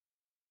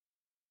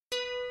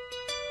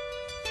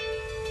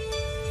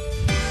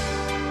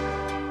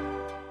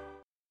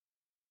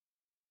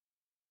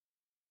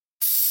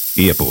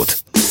iepūt,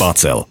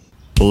 pacel,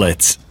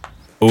 lec,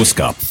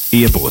 uzkāp,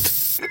 iepūt,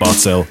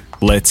 pacel,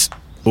 lec,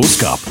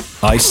 uzkāp,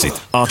 aizsit,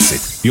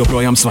 atsit,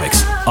 joprojām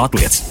svaigs,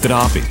 atliec,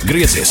 trāpi,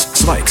 griezies,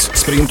 svaigs,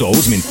 sprinto,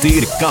 uzmin,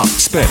 tīri, kāp,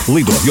 spēr,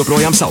 lido,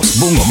 joprojām savs,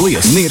 bungo,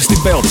 bliez, nirsti,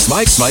 peldi,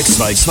 svaigs, svaigs,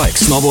 svaigs,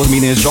 svaigs, snowboard,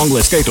 mīnies,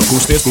 žonglē, skaito,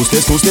 kusties,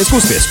 kusties, kusties,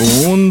 kusties,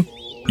 un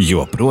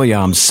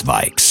joprojām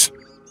svaigs.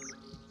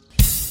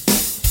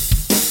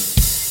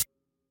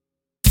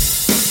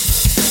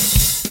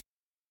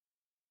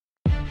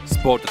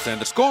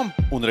 Sportacentrs.com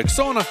un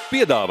Rexona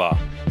piedāvā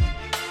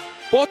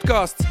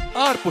podcasts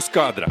ārpus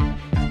kadra.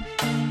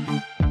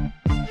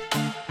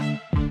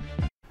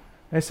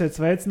 Esiet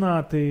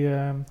sveicināti.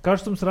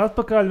 Karstums ir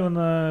atpakaļ un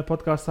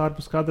podcasts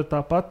ārpus kadra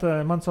tāpat.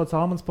 Man sauc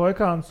Almans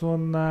Poikāns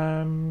un,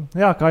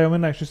 jā, kā jau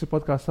minēju, šis ir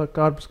podcasts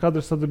ārpus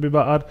kadra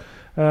sadarbībā ar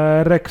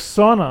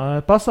Rexona.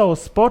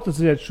 Pasaules sporta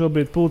zieģi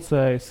šobrīd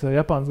pulcējas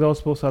Japānas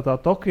galvaspilsētā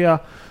Tokijā.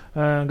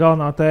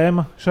 Galvenā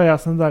tēma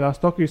šajās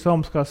nedēļās Tokijas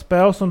Olimpiskās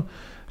spēles un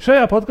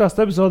šajā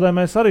podkāstu epizodē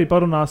mēs arī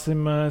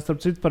parunāsim,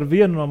 starp citu, par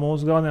vienu no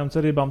mūsu galvenajām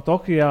cerībām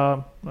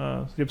Tokijā,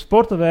 jeb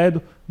sporta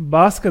veidu,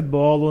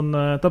 basketbolu. Un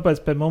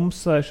tāpēc pie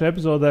mums šajā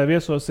epizodē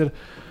viesos ir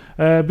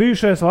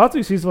bijušais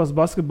Latvijas izlases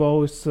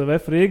basketbolists,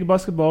 VF Rīga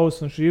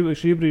basketbolists un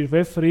šī brīža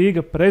VF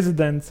Rīga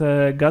prezidents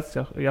Gats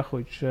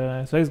Jahuļs.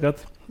 Sveiks,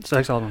 Gats!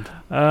 Sveiks, Almant!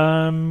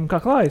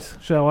 Kā klājas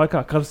šajā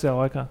laikā, karstajā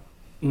laikā?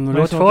 Nu,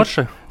 ļoti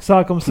forši.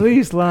 Sākums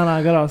vīs lēnā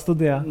garā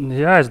studijā.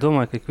 Jā, es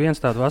domāju, ka ik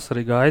viens tādu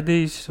vasarī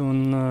gaidījis,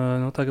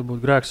 un tagad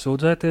būtu grēks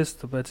sūdzēties,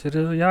 tāpēc ir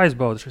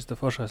jāizbauda šis te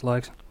foršais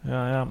laiks.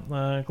 Jā.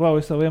 Klau,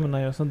 es tev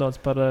ieminējos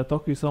nedaudz par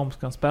Tokijas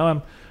Olimpiskām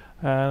spēlēm.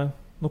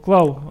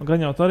 Klau,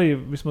 gan jau arī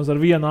vismaz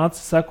ar vienu aci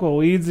seko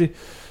līdzi,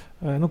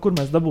 kur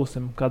mēs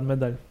dabūsim kādu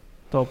medaļu,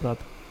 tavuprāt?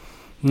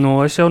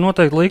 Es jau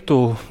noteikti liktu,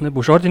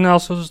 nebūšu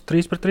oriģināls uz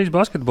 3-3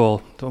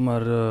 basketbolu,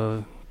 tomēr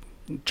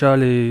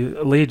čaļi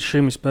līdz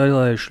šim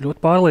spēlējuši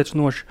ļoti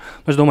pārliecinoši.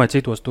 Es domāju,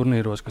 citos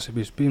turnīros, kas ir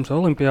bijis pirms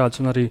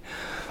Olimpiādas, un arī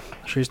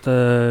šīs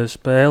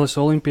spēles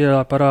Olimpijā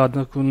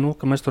parāda,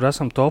 ka mēs tur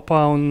esam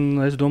topā,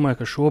 un es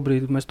domāju, ka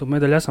šobrīd mēs to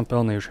medaļu esam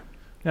pelnījuši.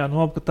 Jā,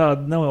 ka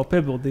tāda neliela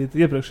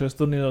piebildīta iepriekšējos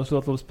turnīros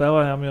ļoti labi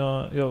spēlējām,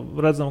 jo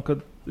redzam, ka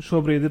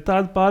šobrīd ir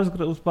tādi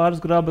pāris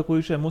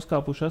grābeklujušiem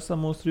uzkāpuši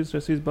esam mūsu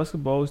 3x3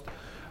 basketbolisti.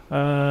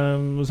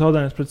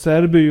 Zaudējums pret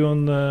Serbiju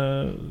un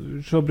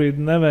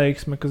šobrīd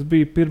neveiksme, kas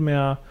bija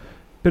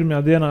pirmajā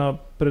dienā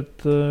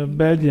pret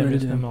Beļģiem, ja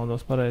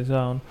nemaldos pareizi.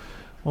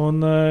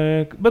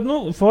 Bet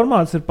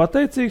formāts ir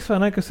pateicīgs, vai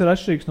ne, kas ir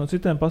atšķirīgs no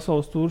citiem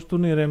pasaules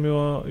turnīriem,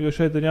 jo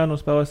šeit ir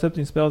jānospēlē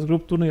 7 spēles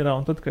grupu turnīrā,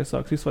 un tad, kad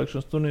sāks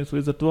izslēgšanas turnīrs,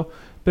 līdz ar to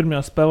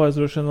pirmajā spēlē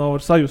droši vien vēl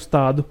var sajust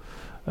tādu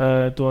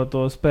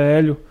to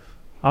spēļu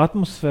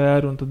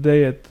atmosfēru, un tad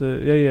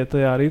ieiet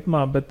tajā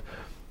ritmā, bet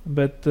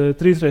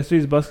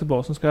 3x3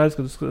 basketbols, skaidrs,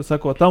 ka tu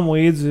sako tam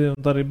līdzi,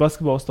 un arī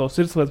basketbols tavu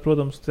sirdslieta,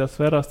 protams, tajā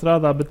sfērā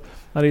strādā, bet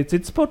arī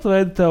citi sporta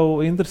veidi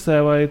tev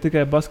interesē vai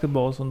tikai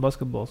basketbols un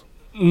basketbols?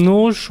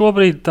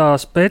 Šobrīd tā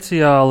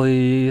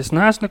speciāli es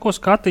neesmu neko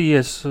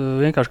skatījies,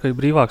 vienkārši, ka ir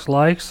brīvāks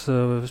laiks,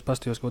 es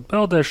pastījos kaut kādu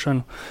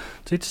peldēšanu,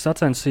 citas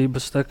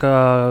sacensības, tā kā,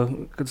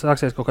 kad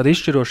sāksies kaut kādi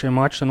izšķirošie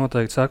mači,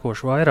 noteikti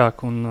sekošu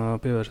vairāk un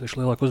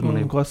pievērsīšu lielāku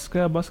uzmanību.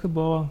 Klasiskajā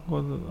basketbolā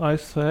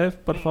ASV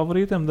par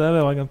favorītiem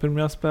dēvē, lai gan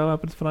pirmajā spēlē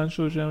pret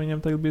frančūžiem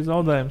viņiem tagad bija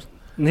zaudējums.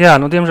 Jā,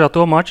 diemžēl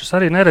to maču es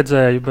arī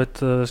neredzēju,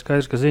 bet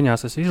skaidrs, ka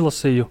ziņās es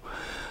izlasīju.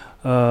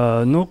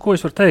 Ko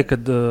es varu teikt,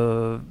 kad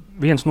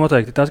viens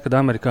noteikti tas, kad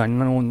amerikāņi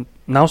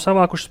nav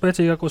savākuši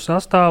spēcīgāko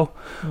sastāvu,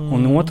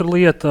 un otra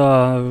lieta,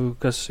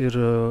 kas ir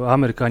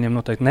amerikāņiem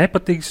noteikti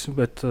nepatiks,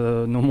 bet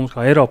mums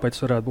kā Eiropietis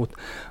varētu būt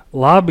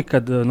labi,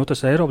 kad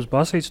tas Eiropas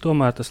basīts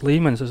tomēr tas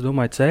līmenis, es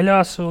domāju,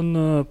 ceļās un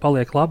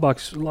paliek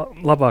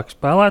labāki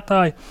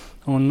spēlētāji,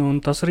 un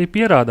tas arī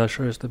pierādās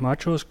šajos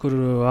mačos, kur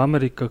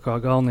Amerika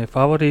kā galvenie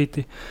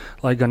favorīti,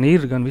 lai gan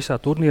ir, gan visā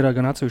turnīrā,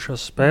 gan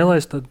atsevišķās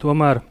spēlēs, tad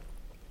tomēr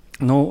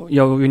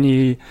jau viņi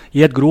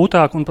iet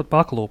grūtāk un pat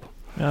paklūp.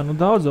 Jā,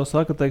 daudz jau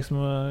saka, teiksim,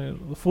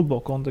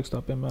 futbola kontekstā,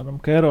 piemēram,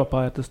 ka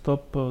Eiropā ir tas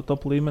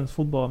top līmenis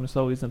futbolam, ir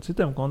salīdzinājums ar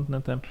citiem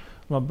kontinentiem.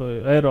 Labi,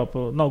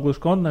 Eiropa nav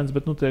gluži kontinents,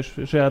 bet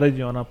tieši šajā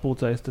reģionā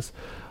pulcējas tas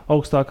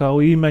augstākā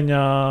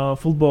līmeņa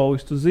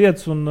futbolistu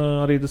zieds, un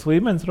arī tas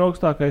līmenis ir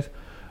augstākais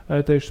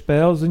tieši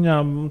spēles ziņā.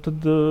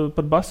 Tad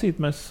par basīti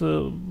mēs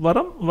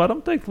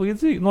varam teikt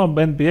līdzīgi.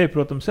 NBA,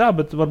 protams, jā,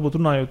 bet varbūt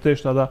runājot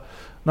tieši tādā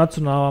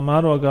nacionālā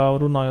mērogā,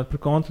 runājot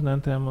par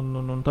kontinentiem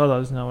un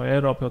tādā ziņā, vai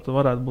Eiropa jau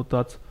varētu būt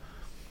tāds.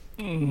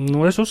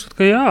 Es uzskatu,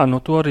 ka jā,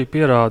 to arī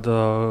pierāda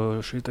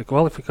šī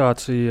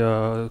kvalifikācija,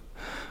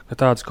 ka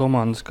tādas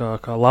komandas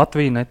kā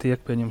Latvija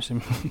netiek, pieņemsim.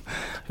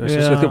 Es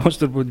uzskatu, ka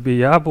mums tur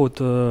bija jābūt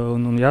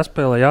un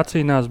jāspēlē,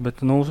 jācīnās, bet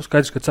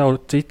skaidrs, ka caur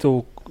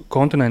citu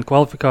kontinentu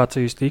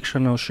kvalifikācijas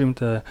tikšana uz šim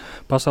te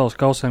pasaules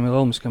kausiem un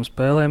olimpiskajām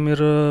spēlēm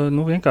ir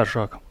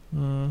vienkāršāka.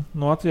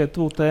 Latvijai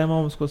tuvu tēma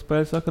olimpisko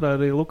spēļu sakarā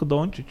arī Luka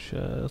Dončičs,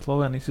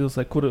 Slovenijas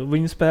izlasē, kur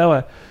viņi spēlē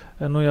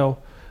jau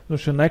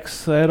šie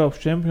ex-Eiropas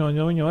čempioni,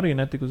 jo viņi arī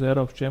netika uz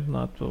Eiropas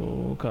čempionātu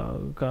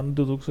kā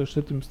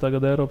 2017.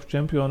 gada Eiropas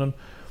čempioni.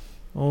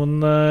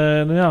 Un,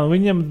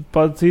 viņiem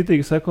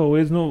cītīgi seko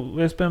līdz,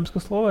 iespējams,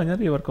 ka Slovēņi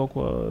arī var kaut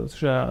ko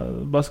šajā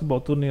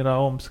basketbola turnīrā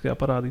olimpiskajā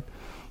parādīt.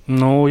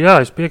 Jā,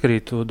 es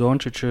piekrītu.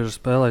 Dončičs ir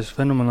spēlējis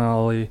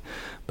fenomenāli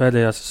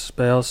pēdējās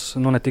spēles,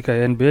 ne tikai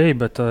NBA,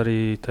 bet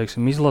arī,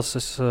 teiksim,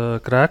 izlases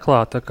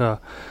krēklā.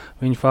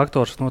 Viņa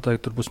faktors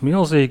noteikti tur būs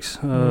milzīgs,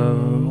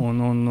 un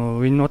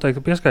viņi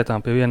noteikti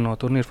pieskaitām pie viena no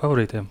turnīra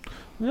favorītiem.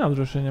 Jā,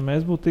 droši vien, ja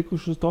mēs būtu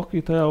tikuši uz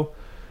Tokiju,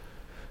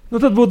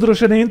 tad būtu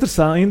droši vien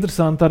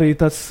interesanti arī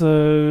tas,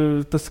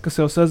 kas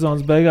jau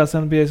sezonas beigās,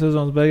 NBA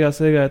sezonas beigās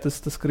iegāja,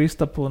 tas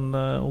Kristap un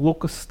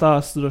Lukas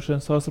stāsts droši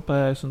vien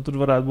savstarpējais, un tur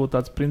varētu būt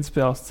tāds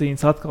principiāls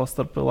cīņas atkal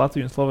starp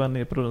Latviju un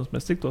Sloveniju. Protams,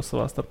 mēs tiktos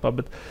savā starpā,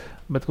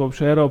 bet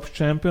kopš Eiropas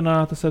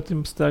čempionāta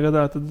 17.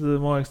 gadā, tad,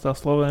 man liekas, tā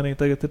Slovenija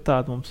tagad ir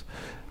tāda mums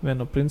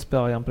viena no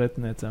principiālajām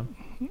pretiniecēm.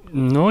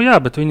 Jā,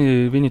 bet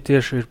viņi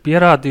tieši ir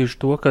pierādījuši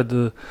to, ka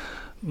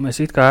mēs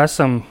it kā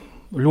esam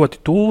ļoti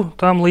tuvu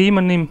tām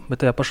līmenim,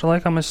 bet tajā pašā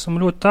laikā mēs esam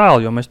ļoti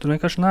tālu, jo mēs tur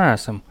vienkārši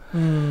neesam.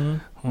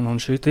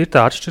 Un šī ir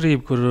tā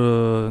atšķirība, kur,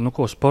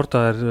 ko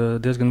sportā ir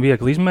diezgan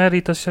viegli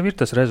izmērīt, tas jau ir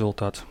tas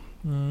rezultāts.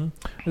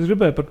 Es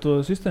gribēju par to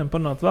sistēmu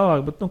parunāt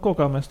vēlāk, bet kaut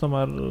kā mēs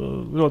tomēr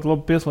ļoti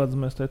labi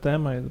pieslēdzamies tajā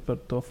tēmai par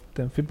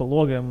tiem FIBA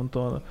logiem un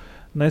to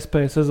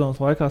nespēju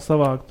sezonas laikā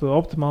savākt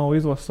optimālu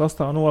izlases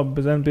sastāvu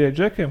bez NBA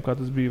džekiem, kā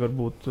tas bija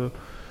varbūt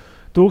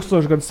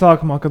 1000 gadu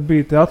sākumā, kad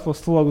bija tie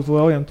atlases logi uz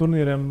lieliem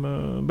turnīriem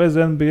bez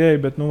NBA,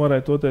 bet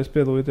varēja toties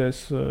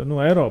piedalīties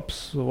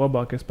Eiropas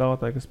labākie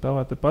spēlētāji, kas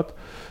spēlē tepat.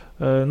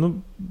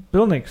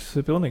 Pilnīgs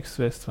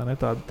sviests, vai ne,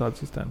 tāda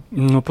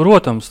sistēma?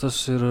 Protams,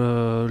 tas ir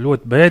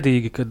ļoti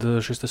bēdīgi, kad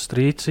šis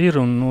strīds ir,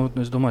 un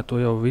es domāju,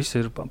 to jau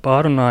visi ir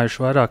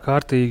pārunājuši vairāk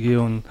kārtīgi,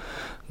 un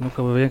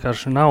ka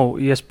vienkārši nav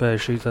iespēja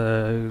šī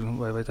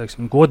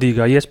teiksim,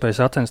 godīgā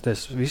iespēja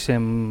sacensties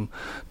visiem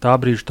tā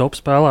brīža top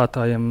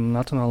spēlētājiem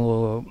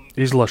nacionālo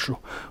izlašu,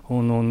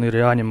 un ir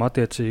jāņem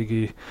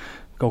attiecīgi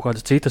kaut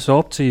kādas citas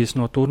opcijas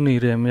no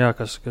turnīriem,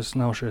 kas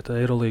nav šie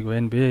Eirolīga vai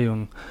NBA,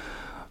 un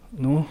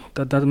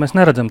tad mēs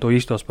neredzam to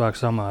īsto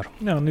spēku samāru.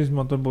 Jā, un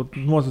izmantot varbūt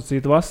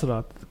nosacīt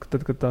vasarā,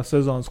 tad, kad tā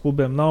sezonas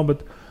klubiem nav,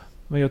 bet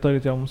jo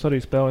tagad jau mums arī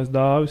spēlēs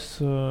Dāvis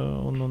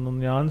un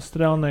Jānis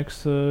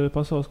Strēlnieks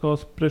pasaules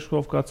kausa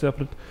priekškvalifikācijā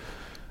pret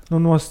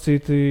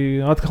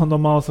nosacīti atkal no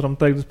malas varam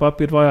teikt uz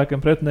papīra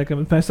vājākiem pretiniekiem,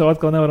 bet mēs jau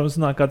atkal nevaram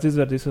zināt, kāds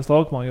izvērtīsies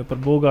laukumā, jo par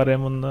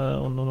Bulgāriem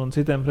un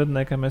citiem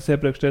pretiniekiem mēs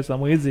iepriekš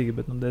teicām līdzīgi,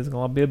 bet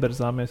diezgan labi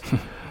ieberzāmies.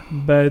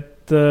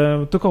 Bet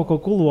tu kaut ko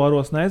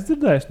kuluāros neesi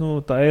dzirdējis?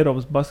 Tā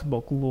Eiropas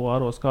basketbola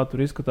kuluāros, kā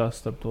tur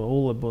izskatās starp to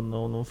ULEB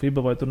un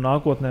FIBA, vai tur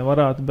nākotnē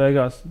varētu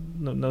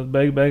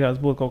beigās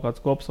būt kaut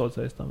kāds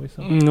kopsaucējs tam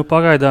visam?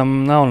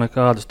 Pagaidām nav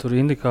nekādas tur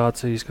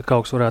indikācijas, ka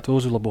kaut kas varētu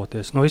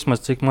uzlaboties.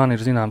 Vismaz cik man ir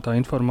zinām tā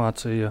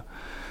informācija,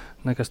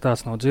 nekas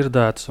tāds nav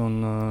dzirdēts.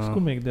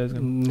 Skumīgi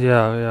diezgan.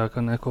 Jā,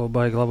 ka neko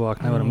baigi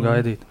labāk nevaram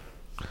gaidīt.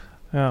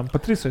 Jā,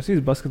 pat 3x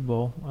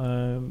basketbolu.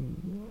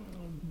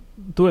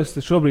 Tu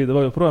esi šobrīd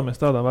vēl joprojām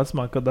tādā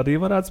vecumā, kad arī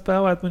varētu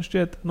spēlēt, man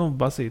šķiet,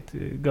 basīt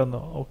gan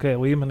ok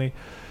līmenī.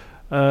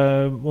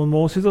 Un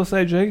mūsu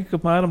izlasēja džeki, ka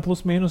apmēram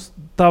plus mīnus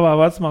tavā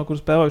vecumā, kur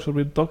spēlēju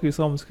šobrīd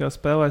Tokijas olimpiskajās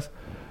spēlēs.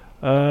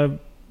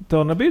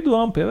 Tev nebija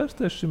doma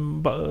pievērsties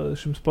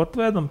šim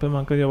sporta veidam,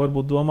 piemēram, kad jau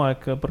varbūt domāja,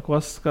 ka par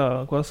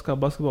klasiskā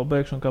basketbola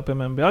beigšanu, kā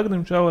piemēram bija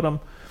Agnim Čavaram,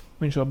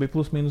 viņš jau bija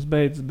plus mīnus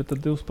beidzis, bet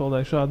tad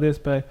uzpeldēja šādu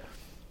iespēju.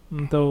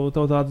 Tev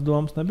tādas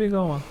domas nebija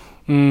galvā?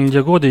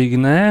 Ja godīgi,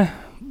 nē.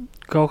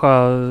 Kaut kā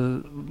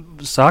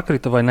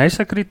sakrita vai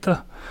nesakrita.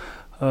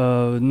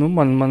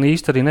 Man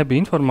īsti arī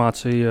nebija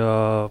informācija,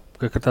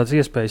 ka tādas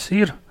iespējas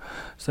ir.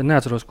 Es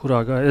neatceros,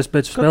 kurā gadā. Es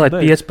spēlēju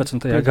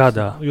 15.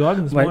 gadā. Jo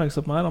Agnis, man liekas,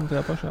 apmēram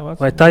tajā pašā vecumā.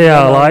 Vai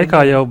tajā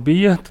laikā jau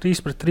bija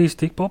 3-3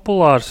 tik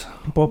populārs?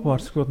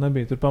 Populārs, kaut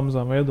nebija. Tur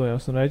pamazām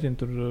veidojās un rēķini.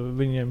 Tur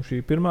viņiem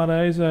šī pirmā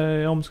reize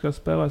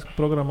Olimpiskās spēlēs, ka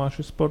programmā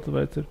šis sporta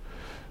veids ir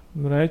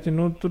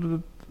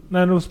rēķini.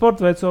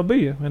 Sporta veids jau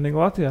bija, vienīgi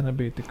Latvijā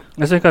nebija tik.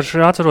 Es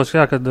vienkārši atceros,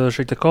 kad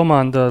šī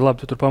komanda,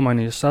 labi, tur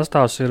pamainījies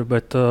sastāvs ir,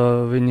 bet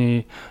viņi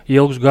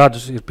ilgus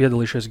gadus ir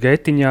piedalījušies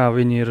Getiņā,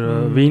 viņi ir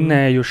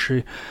vinējuši,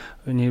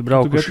 viņi ir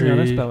braukuši.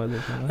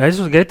 Es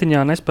uz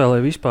Getiņā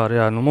nespēlēju vispār,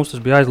 jā. Mums tas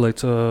bija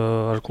aizliegts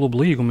ar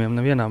klubu līgumiem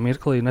nevienā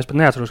mirklī. Es pat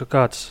neatceros, ka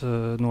kāds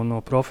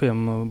no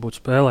profiem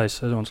būtu spēlējis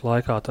sezonas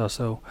laikā tā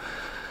sev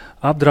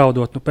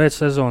apdraudot. Pēc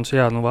sezonas,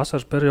 jā,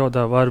 vasaras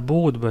periodā var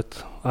būt,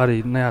 bet arī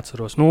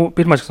neatceros.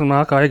 Pirmais, kas man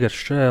nākā Egers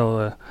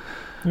Šēle,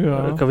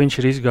 ka viņš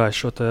ir izgājis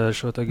šo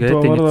te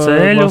Getiņa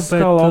ceļu,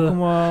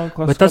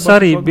 bet tas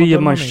arī bija,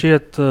 man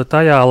šķiet,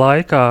 tajā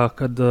laikā,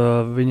 kad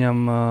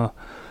viņam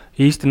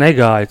īsti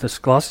negāja tas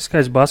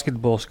klasiskais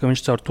basketbols, ka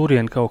viņš caur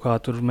turieni kaut kā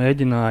tur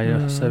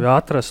mēģināja sevi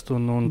atrast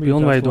un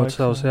pilnveidot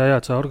savus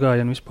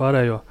caurgājienu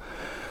vispārējo.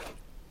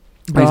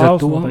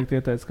 Brālis noteikti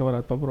ieteica, ka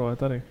varētu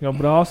paprovēt arī. Jo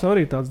brālis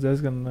arī tāds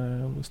diezgan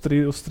uz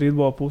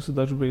streetbola pusi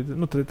dažu brīdi.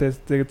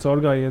 Tie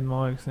caurgājieni,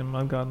 man liekas, viņam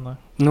atgādināja.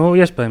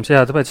 Iespējams,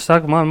 jā. Tāpēc es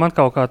saku, man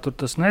kaut kā tur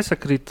tas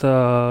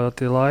nesakrita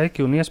tie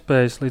laiki un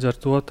iespējas līdz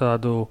ar to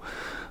tādu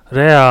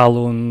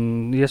reālu un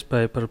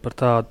iespēju par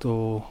tādu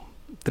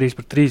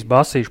 3-3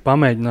 basīšu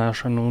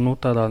pamēģināšanu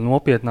tādā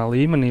nopietnā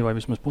līmenī, vai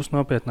vismaz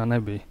pusnopietnā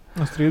nebija.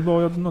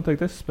 Streetbolu jau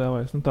noteikti esi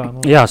spēlējis.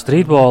 Jā,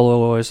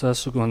 streetbolu es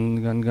esmu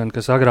gan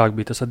kas agrāk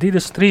bija tas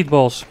Adidas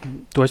streetbols,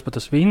 to es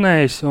pat esmu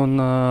vinnējis, un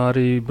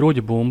arī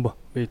bruģa bumba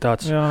bija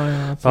tāds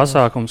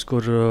pasākums,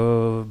 kur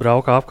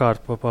brauka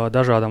apkārt pa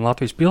dažādām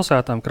Latvijas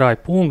pilsētām,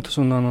 krāja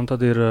punktus, un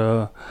tad ir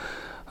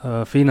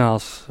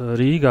fināls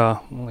Rīgā,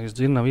 man liekas,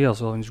 Dzirnavu ielas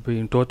vēl viņš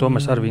bija, un to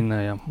mēs arī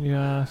vinnējām.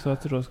 Jā, es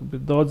atceros, ka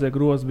daudzie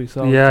grozi bija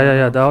salikti.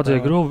 Jā, daudzie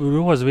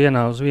grozi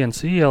vienā uz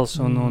vienas ielas,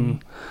 un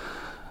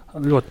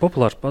ļoti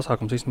populārs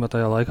pasākums īstenībā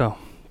tajā laikā.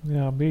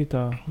 Jā,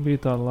 bija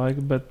tāda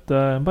laika, bet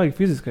baigi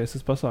fiziskais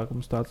tas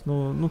pasākums tāds,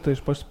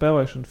 tieši paši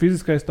spēlēšana.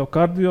 Fiziskais tev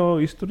kardio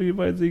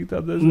izturība vajadzīga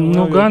tāda.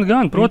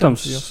 Gan,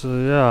 protams,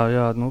 jā,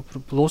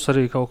 plus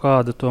arī kaut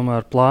kāda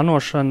tomēr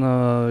plānošana,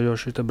 jo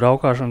šī te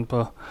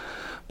braukāšana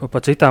pa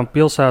citām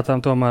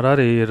pilsētām tomēr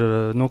arī ir,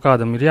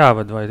 kādam ir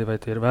jāved, vai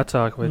tie ir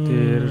vecāki, vai tie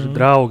ir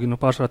draugi,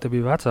 pārsvarā tie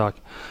bija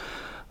vecāki.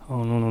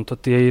 Un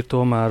tad tie ir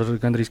tomēr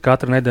gandrīz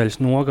katra nedēļas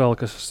nogale,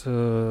 kas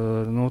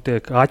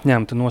tiek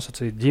atņemta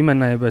nosacīt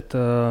ģimenei, bet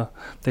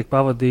tiek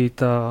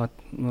pavadīta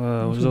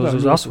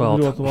uz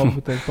asfalta. Ļoti labi,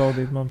 ka tiek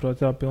pavadīta,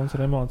 manuprāt, pilns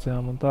ar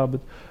emocijām un tā,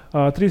 bet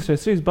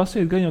 3x3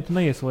 basīt gan jau tu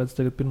neieslēdz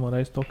tagad pirmo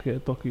reizi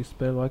Tokijas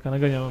spēļu laikā,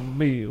 gan jau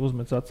bija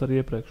uzmets arī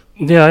iepriekš.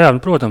 Jā,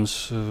 protams,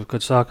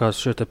 kad sākās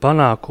šie te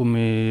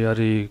panākumi,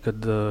 arī kad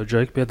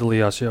Džeki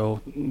piedalījās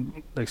jau,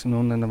 teiksim,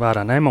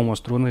 vērā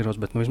nemamos turnīros,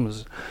 bet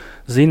vismaz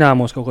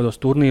zināmos kaut kādos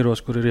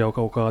turnīros, kur ir jau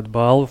kaut kādi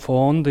balvu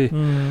fondi,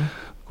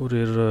 kur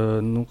ir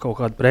kaut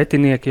kādi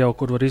pretinieki jau,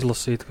 kur var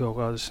izlasīt kaut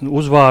kādus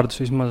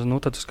uzvārdus vismaz,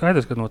 tad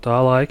skaidrs, ka no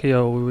tā laika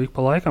jau ik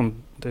pa laikam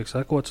tiek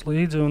sekots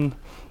līdzi un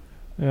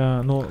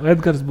Jā,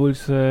 Edgars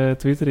Buļs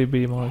Twitterī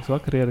bija, man liekas,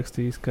 vakar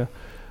ierakstījis, ka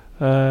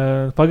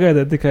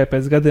pagaidiet tikai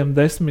pēc gadiem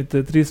 10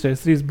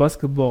 3x3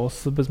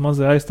 basketbols bez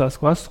mazai aizstās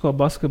klasisko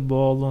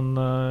basketbolu un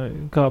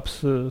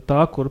kāps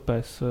tā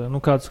kurpēs.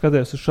 Kāds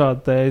skaties uz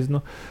šādu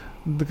tēzi,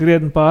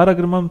 krietni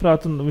pāragri,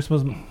 manuprāt, un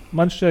vismaz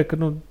man šķiet,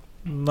 ka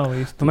nav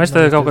īsti. Mēs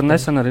te kaut kad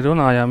nesen arī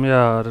runājām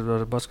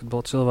ar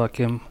basketbolu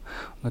cilvēkiem,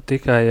 ne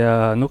tikai,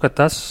 ka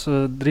tas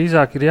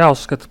drīzāk ir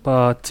jāuzskata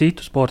pa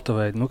citu sporta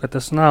veidu, ka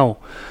tas nav.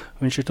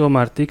 Viņš ir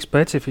tomēr tik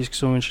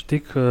specifisks un viņš ir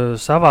tik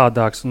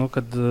savādāks,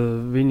 kad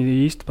viņi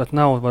īsti pat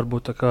nav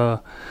varbūt tā kā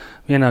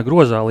vienā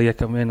grozā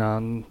liekam, vienā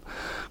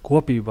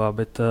kopībā,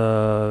 bet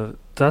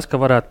tas, ka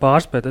varētu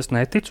pārspēt, es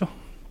neticu.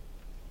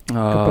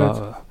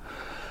 Kāpēc?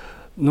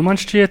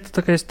 Man šķiet,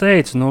 tā kā es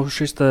teicu,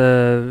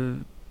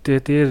 tie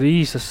ir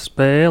īsas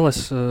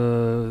spēles,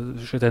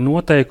 šie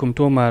noteikumi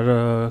tomēr,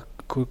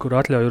 kur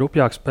atļauj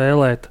rupjāk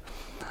spēlēt,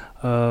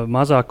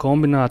 mazāk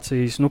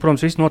kombinācijas.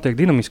 Protams, viss notiek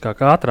dinamiskāk,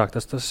 ātrāk,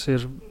 tas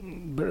ir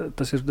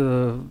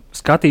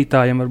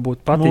skatītājiem varbūt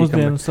patīkami.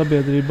 Mūsdienu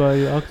sabiedrībai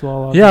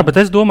aktuālāk. Jā, bet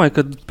es domāju,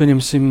 ka,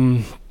 pieņemsim,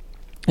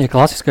 ja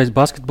klasiskais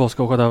basketbols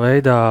kaut kādā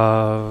veidā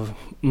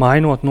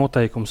mainot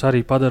noteikumus,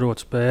 arī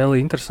padarot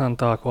spēli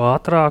interesantāku,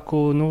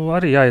 ātrāku,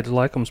 arī jāiet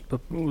laikam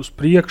uz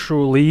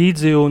priekšu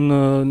līdzi un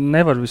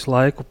nevar visu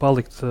laiku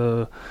palikt,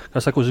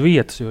 uz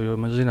vietas, jo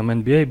mēs zinām,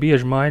 NBA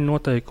bieži maina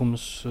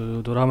noteikumus,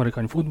 tur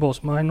amerikāņu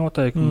futbols maina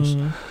noteikumus,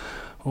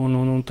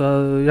 un tā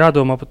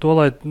jādomā par to,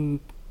 lai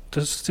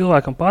tas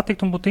cilvēkam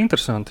patiktu un būtu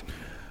interesanti.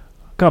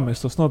 Kā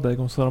mēs tos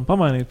noteikumus varam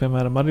pamainīt?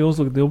 Piemēram, arī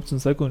uzlikt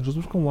 12 sekundžu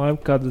uzbrukumu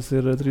laiku, kā tas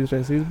ir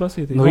 3x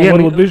basītī.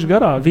 Varbūt bišķi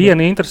garāk.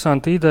 Viena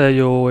interesanta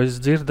ideja, es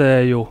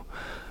dzirdēju,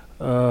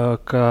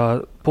 ka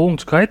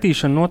punktu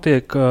skaitīšana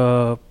notiek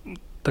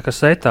tā kā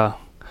setā,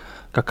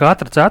 ka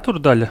katra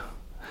ceturdaļa,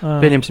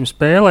 pieņemsim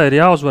spēlē, ir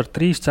jāuzvar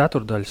 3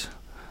 ceturdaļas.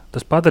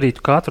 Tas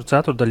padarītu katru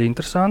ceturdaļu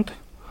interesantu.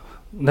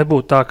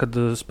 Nebūtu tā, ka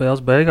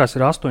spēles beigās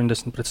ir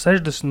 80 pret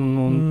 60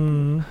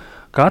 un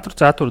katru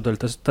ceturdaļu.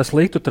 Tas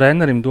liktu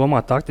trenerim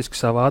domāt taktiski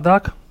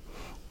savādāk.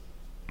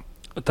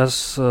 Tas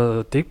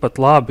tikpat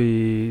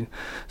labi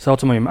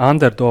saucamajiem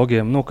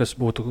underdogiem, kas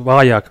būtu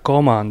vājāka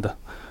komanda.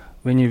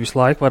 Viņi visu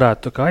laiku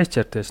varētu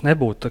aizķerties.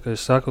 Nebūtu, kā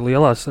es saku,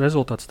 lielās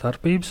rezultātu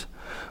starpības.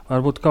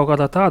 Varbūt kaut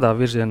kādā tādā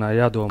virzienā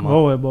jādomā.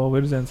 Volejbola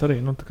virziens arī,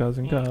 tā kā,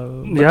 zin kā.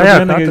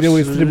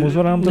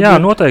 Jā,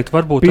 noteikti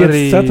varbūt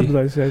arī. 5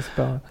 ceturdaļas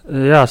jāizspēlē.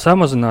 Jā,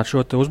 samazināt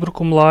šo te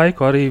uzbrukumu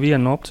laiku. Arī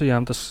viena no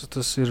opcijām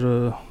tas ir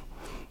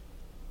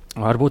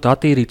varbūt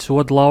attīrīt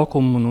sodu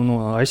laukumu no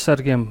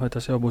aizsargiem, vai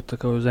tas jau būtu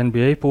uz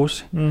NBA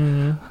pusi.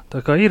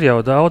 Tā kā ir jau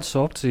daudzas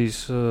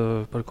opcijas,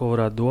 par ko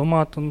varētu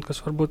domāt, un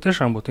kas varbūt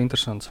tiešām būtu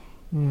interesants.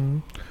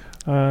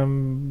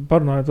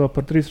 Parunājot vēl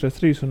par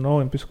 3x3 un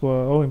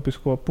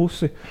olimpisko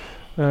pusi,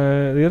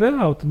 ir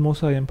reāli tad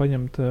mūsējiem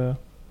paņemt,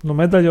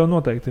 medaļu jau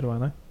noteikti ir, vai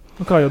ne?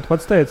 Kā jau tu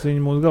pats teici,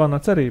 viņa mūsu galvenā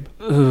cerība.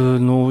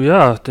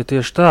 Jā,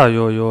 tieši tā,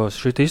 jo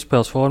šī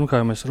izspēles forma, kā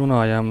mēs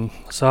runājām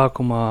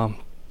sākumā,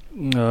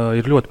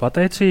 ir ļoti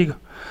pateicīga,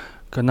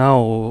 ka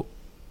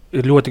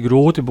ir ļoti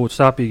grūti būt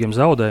sāpīgiem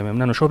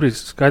zaudējumiem. Šobrīd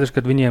skaidrs,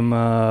 ka viņiem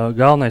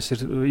galvenais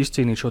ir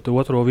izcīnīt šo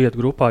otro vietu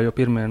grupā, jo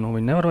pirmie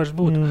viņi nevar vairs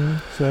būt.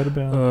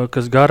 Serbijā.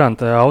 Kas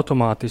garantē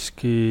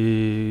automātiski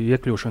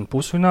iekļūšanu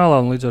pusfinālā,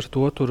 un līdz ar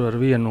to tur ar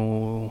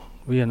vienu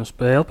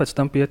spēli pēc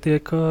tam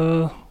pietiek,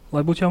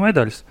 lai būtu jau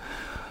medaļas.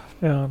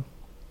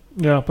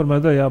 Jā, par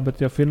medaļu, jā,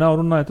 bet ja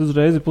finālu runājot,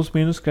 uzreiz ir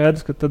plus-mínus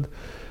skaidrs, ka tad,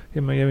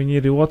 ja viņi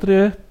ir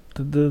otrie,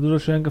 tad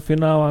droši vien, ka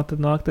finālā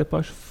tad nāk tie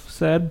paši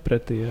sērbi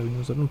pretī. Ja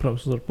viņi uzvar,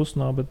 protams, uzvar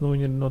pusfinālu, bet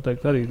viņi ir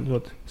noteikti arī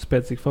ļoti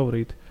spēcīgi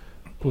favorīti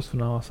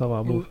pusfinālā savā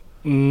būs.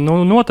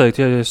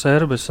 Noteikti, ja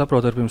sērbi, es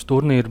saprotu, pirms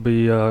turnīra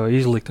bija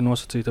izlikta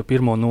nosacīta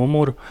pirmo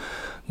numuru,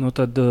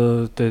 tad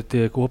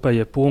tie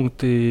kopējie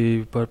punkti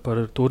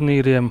par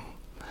turnīriem,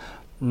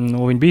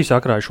 viņi bija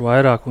sakrājuši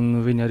vairāk,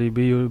 un viņi arī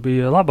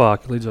bija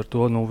labāki. Līdz ar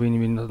to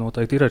viņi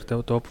noteikti ir ar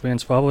top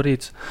 1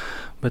 favorīts.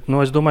 Bet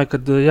es domāju, ka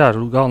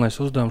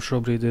galvenais uzdevums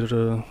šobrīd ir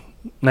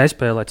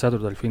nespēlēt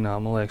ceturtdaļu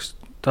finālu. Man liekas,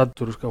 tad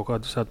tur kaut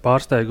kāda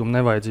pārsteiguma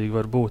nevajadzīgi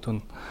var būt.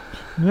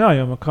 Jā,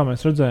 jo kā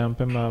mēs redzējām,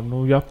 piemēram,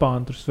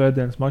 Japāna tur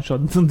svētdienas mačā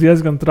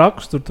diezgan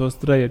trakus tur tos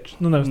treječus.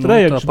 Nevis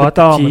treječus, bet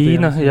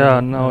Ķīna,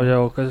 nav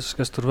jau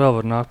kas tur vēl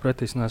var nākt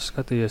pretī. Es neesmu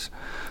skatījies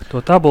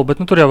to tabulu,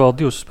 bet tur jau vēl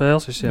 2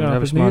 spēles visiem. Jā,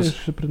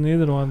 pret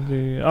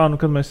Nīderlandi.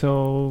 Kad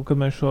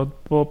mēs šo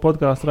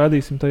podkāstu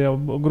raidīsim, tad jau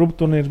grupu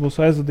turnīrs būs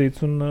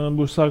aizvadīts un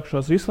būs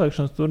sākušās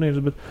izslēgšanas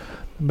turnīrs,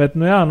 bet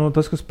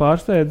tas, kas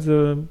pārsteidz,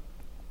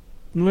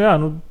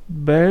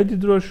 Bēļģi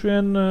droši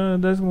vien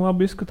diezgan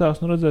labi izskatās.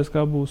 Redzēs,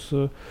 kā būs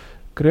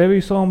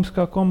Krievijas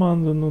olimpiskā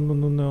komanda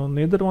un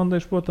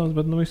Nīderlandieši, protams,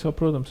 bet visi jau,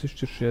 protams,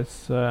 izšķiršies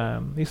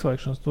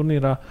izslēgšanas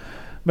turnīrā.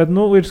 Bet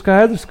ir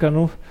skaidrs, ka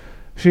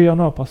šī jau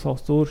nav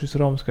pasaules tūri, šis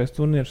ir olimpiskais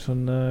turnīrs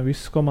un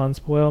visas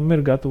komandas plēlam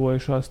ir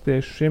gatavojušās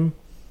tieši šim.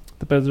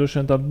 Tāpēc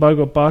droši vien tādu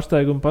baigo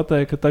pārsteigumu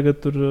pateikt, ka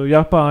tagad tur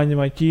Japāņi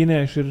vai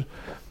ķīnieši ir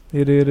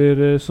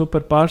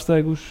super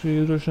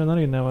pārsteiguši, droši vien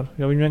arī nevar.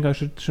 Jo viņi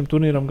vienkārši ir šim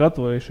turnīram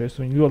gatavojušies.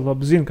 Viņi ļoti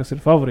labi zina, kas ir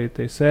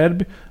favorīti.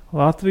 Sērbi,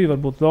 Latvija,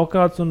 varbūt vēl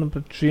kāds, un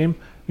pret šīm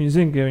viņi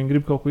zina, ka ja viņi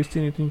grib kaut ko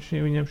izcīnīt,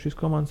 viņiem šīs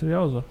komandas ir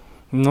jāuzvar.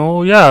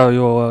 Jā,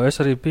 jo es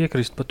arī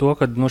piekrīstu par to,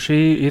 ka šī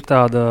ir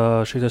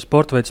šī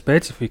sporta veida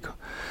specifika,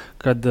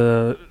 kad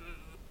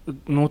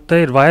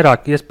te ir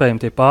vairāk iespējami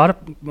tie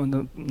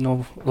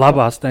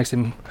labās,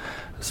 teiksim,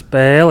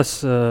 spēles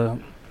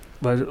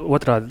vai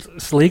otrādi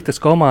sliktas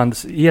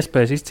komandas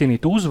iespējas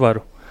izcīnīt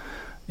uzvaru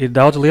ir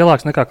daudz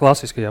lielāks nekā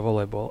klasiskajā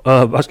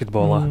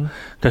basketbolā.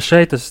 Ka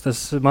šeit tas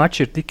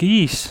mačs ir tik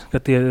īs,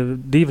 ka tie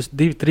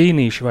divi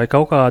trīnīši vai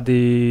kaut kādi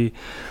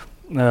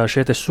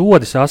šie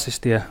sodi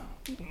sasistie,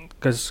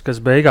 kas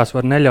beigās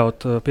var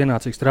neļaut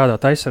pienācīgi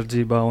strādāt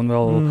aizsardzībā un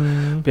vēl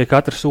pie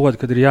katra soda,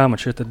 kad ir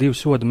jāmat šie 2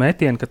 soda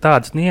metieni, ka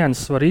tādas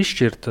nianses var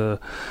izšķirt.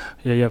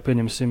 Ja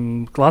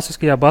pieņemsim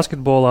klasiskajā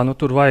basketbolā,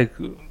 tur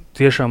vajag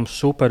tiešām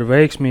super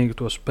veiksmīgu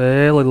to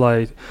spēli, lai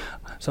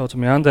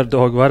saucamie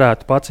underdogi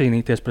varētu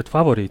pacīnīties pret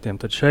favorītiem.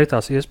 Tad šeit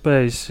tās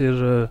iespējas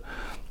ir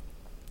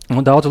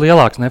daudz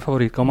lielākas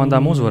nefavorītu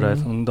komandām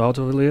uzvarēt un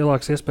daudz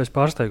lielākas iespējas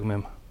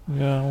pārsteigumiem.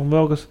 Jā, un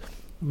vēl kas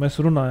mēs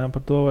runājām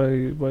par to,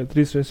 vai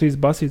 3x3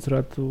 basīts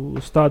varētu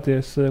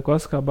stāties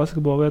klasiskā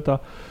basketbola vietā.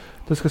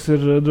 Tas, kas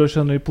ir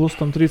droši vien arī plus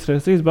tam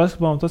 3x3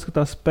 basketbolam, tas, ka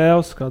tās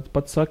spēles, kā tu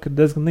pats saki, ir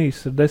diezgan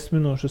īsas, ir 10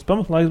 minūšas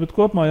pamatlaiks, bet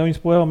kopumā jau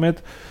viņas plēvam iet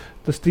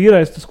tas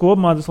tīrais, tas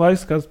kopumā tas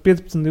laiks kāds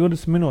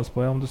 15-20 minūtes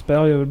plēvam, tas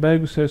spēle jau ir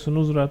beigusies un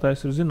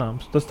uzvarētājs ir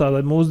zināms. Tas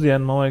tādai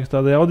mūsdienu, man liekas,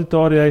 tādai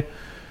auditorijai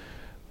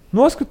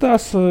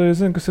noskatās,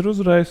 zina, kas ir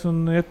uzvarējis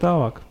un iet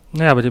tālāk.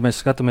 Jā, bet ja mēs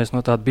skatāmies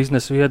no tāda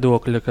biznesa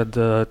viedokļa, kad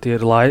tie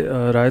ir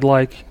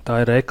raidlaiki, tā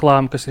ir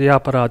reklāma, kas ir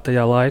jāparāda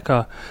tajā laikā.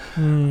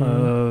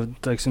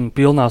 Teiksim,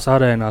 pilnās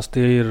arēnās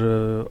tie ir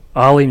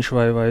aliņš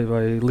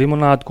vai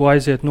limonādi, ko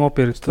aiziet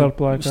nopirkt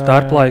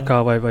starplaikā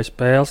vai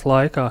spēles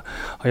laikā.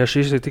 Ja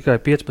šis ir tikai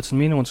 15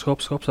 minūtes,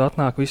 hops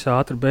atnāk, visā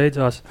ātri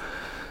beidzās,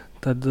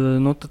 tad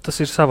tas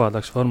ir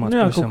savādāks formāts.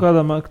 Jā, kaut kādā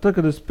tad,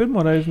 kad es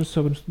pirmo reizi,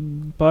 pirms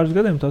pāris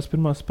gadiem tās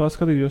pirmās spēles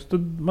skatījos,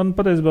 tad man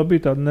patiesībā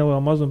bija tāda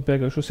neliela mazuma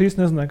piegājuša. Es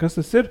īsti nezināju, kas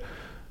tas ir.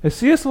 Es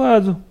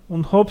ieslēdzu,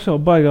 un hops jau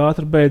baigi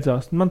ātri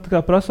beidzās. Man tā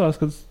kā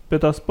prasās, kad pie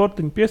tā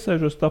sportiņa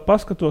piesēžos, tā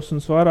paskatos, un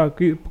es vairāk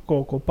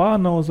kaut ko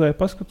pāranalizēju,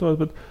 paskatos,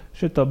 bet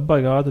šeit tā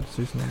baigi ātri tas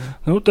viss.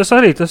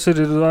 Tas ir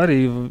arī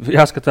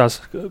jāskatās,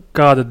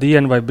 kāda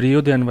diena vai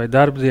brīvdiena vai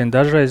darbdiena.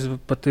 Dažreiz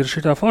pat ir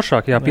šitā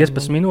foršāk. Jā,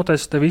 15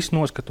 minūtēs te viss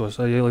noskatos.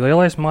 Ja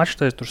lielais mačs,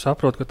 tad tur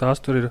saprotu, ka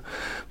tās tur ir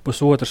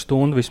pusotra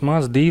stunda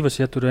vismaz, 2,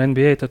 ja tur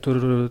NBA, tad tur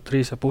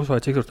 3,5 vai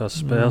cik tur tās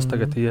spēles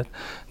tagad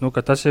iet.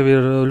 Tas jau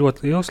ir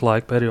ļoti ilgs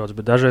laika periods,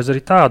 bet dažreiz arī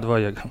tādu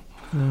vajag.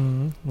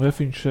 Vai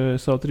viņš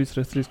savu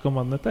 3x3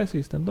 komandu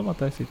netaisīs? Nedomā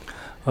taisīt?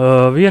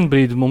 Vienu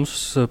brīdi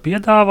mums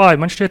piedāvāja.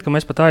 Man šķiet, ka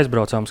mēs pat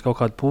aizbraucām uz kaut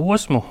kādu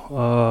posmu.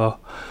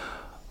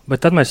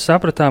 Bet tad mēs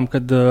sapratām, ka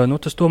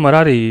tas tomēr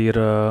arī ir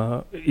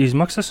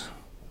izmaksas.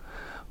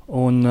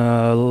 Un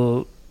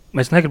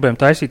mēs negribējām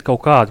taisīt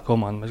kaut kādu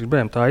komandu. Mēs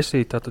gribējām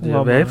taisīt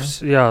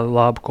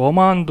labu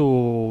komandu.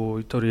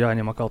 Tur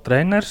jāņem atkal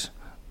treneris.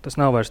 Tas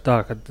nav vairs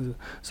tā, kad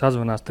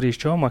sazvanās 3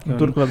 čomaki.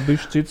 Turklāt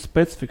bija cits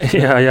specifiks.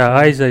 Jā,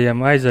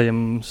 aizejam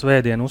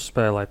svētdienu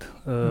uzspēlēt.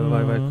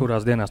 Vai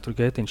kurās dienās tur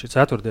geitiņš ir,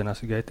 ceturtdienās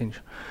ir geitiņš.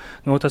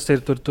 Tas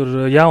ir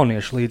tur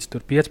jaunieši līdz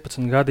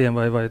 15 gadiem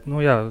vai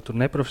tur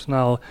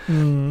neprofesionāli.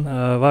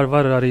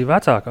 Var arī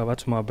vecākā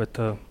vecumā, bet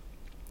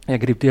Ja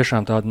grib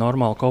tiešām tādu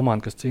normālu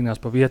komandu, kas cīnās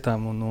pa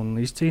vietām un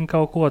izcīna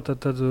kaut ko,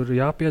 tad ir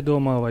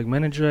jāpiedomā, vajag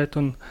menedžēt.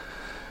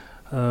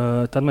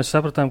 Tad mēs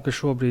sapratām, ka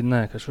šobrīd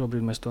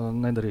mēs to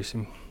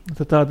nedarīsim.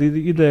 Tad tāda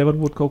ideja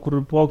varbūt kaut kur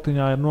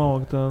plauktiņā ir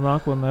novakt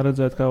nākotnē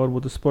redzēt, kā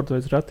varbūt tas sporta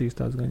veids ir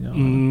attīstīts gan jau.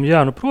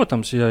 Jā,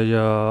 protams, ja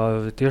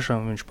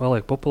tiešām viņš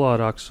paliek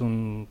populārāks un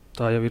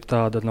tā jau ir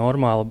tāda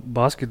normāla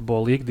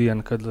basketbola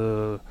ikdiena, kad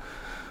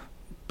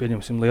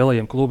pieņemsim,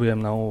 lielajiem klubiem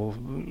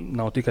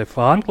nav tikai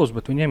fānu klubs,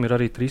 bet viņiem ir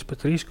arī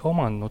 3-3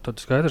 komanda. Tad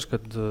skaidrs, ka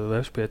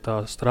VFS pie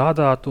tā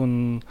strādāt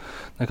un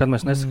nekad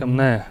mēs nesakām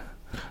nē.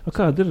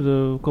 Kāda ir,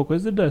 kaut ko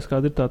es dzirdēju,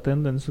 kāda ir tā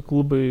tendence?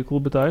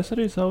 Klubi taisa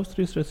arī savus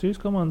 3-3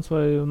 komandas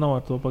vai nav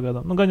ar to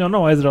pagaidām? Gan jau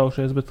nav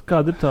aizraujušies, bet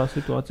kāda ir tā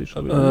situācija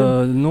šobrīd?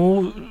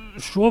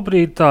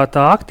 Šobrīd tā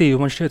aktīvi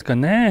man šķiet, ka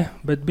nē,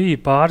 bet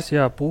bija pāris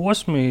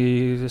posmi,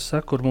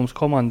 kur mums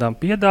komandām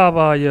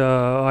piedāvāja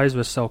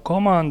aizvest savu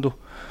komandu.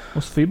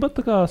 Uz FIBA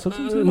tā kā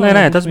sacensībā?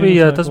 Nē, tas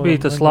bija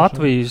tas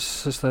Latvijas,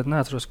 es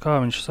neatceros, kā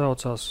viņš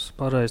saucās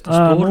pareizi,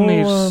 tas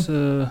turnīrs.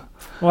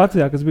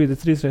 Latvijā, kas bija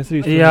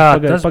 3x3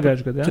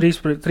 pagājušajā gadā.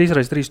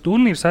 3x3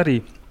 turnīrs arī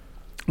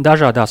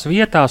dažādās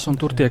vietās, un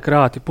tur tiek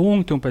krāti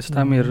punkti, un pēc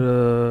tam ir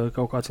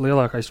kaut kāds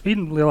lielāks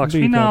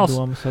fināls.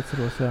 Domas,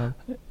 atceros, jā.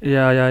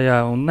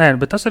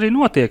 Bet tas arī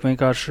notiek.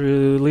 Vienkārši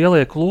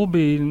lielie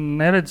klubi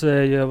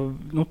neredzēja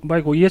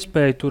baigo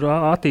iespēju tur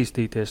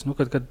attīstīties.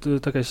 Kad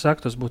tā kā es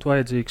saku, tas būtu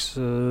vajadzīgs.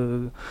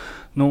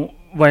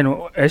 Vai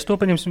es to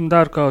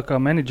daru kā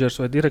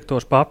menedžers vai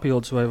direktors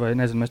papildus, vai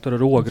nezinu, mēs tur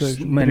ar ogres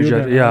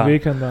menedžeri.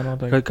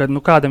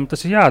 Kādam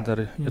tas ir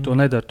jādara. Ja to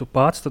nedara tu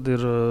pats, tad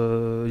ir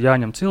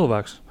jāņem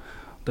cilvēks.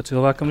 Tad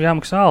cilvēkam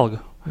jāmaksā alga.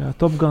 Jā,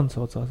 Top Gun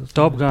saucās.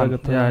 Top Gun,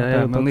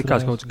 jā, man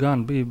likās kaut kāds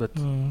gan bija, bet...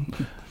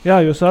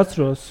 Jā, jūs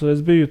atceros, es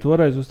biju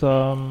toreiz uz tā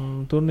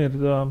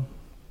turnīra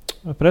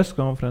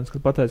preskonferences,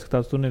 kad pateicu, ka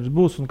tāds turnīrs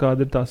būs un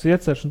kāda ir tās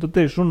ieceršana, un tad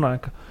tieši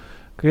runāja,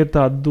 ka ir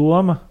tāda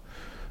doma,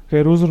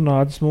 ka ir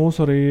uzrunātas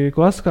mūsu arī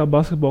klasiskā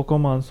basketbola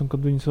komandas, un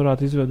kad viņas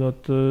varētu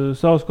izveidot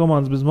savas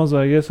komandas bez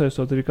mazai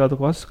iesaistot arī kādu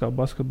klasiskā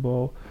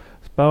basketbola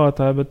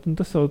spēlētāju, bet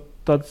tas jau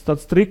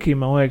tāds trikī,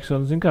 man liekas,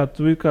 un zin kā,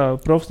 tu kā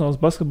profesionāls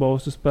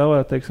basketbolists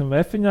spēlē, teiksim,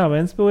 Vefiņā,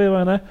 Ventspilī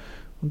vai ne,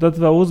 un tad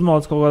vēl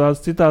uzmauc kaut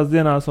kādās citās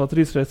dienās vēl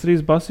 3x3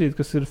 basīt,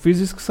 kas ir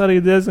fizisks arī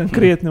diezgan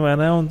krietni, vai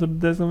ne, un tur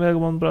diezgan viegli,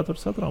 manuprāt, var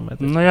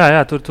satraumēties.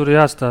 Jā, tur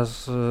jāstās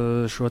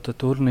šo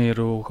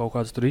turnīru kaut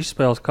kādas tur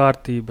izspēles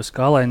kārtības,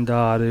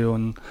 kalendāri,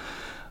 un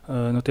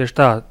tieši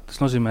tā,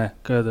 tas nozīmē,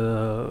 ka,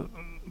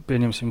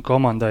 pieņemsim,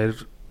 komandā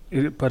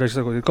ir pareizi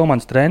sakot, ir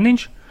komandas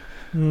treniņš,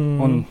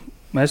 un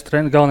mēs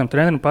galvenajam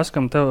trenerim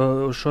pasakām,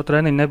 uz šo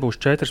treniņu nebūs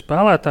 4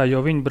 spēlētāji,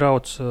 jo viņi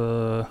brauc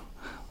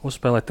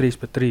uzspēlēt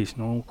 3-3.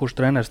 Kurš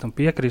treneris tam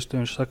piekristu?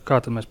 Viņš saka, kā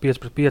tad mēs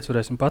 5-5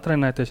 varēsim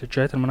patrenēties, ja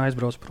 4 man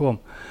aizbrauc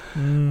prom.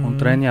 Un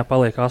treniņā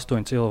paliek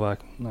 8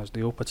 cilvēki,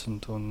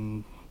 12.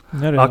 Un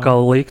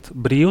atkal likt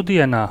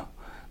brīvdienā,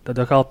 tad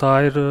atkal tā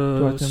ir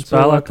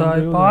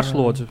spēlētāju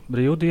pārslodze.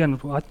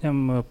 Brīvdienu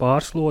atņem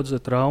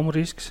pārslodze, traumu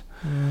risks.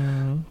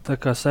 Tā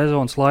kā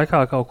sezonas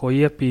laikā kaut ko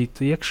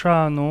iepīt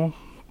iekšā,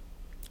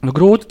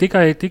 grūti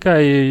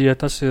tikai, ja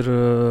tas ir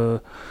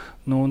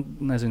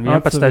 11,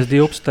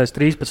 12,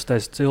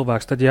 13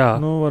 cilvēks, tad jā.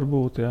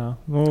 Varbūt, jā.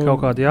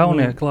 Kaut kādi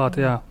jaunie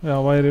klāt, jā. Jā,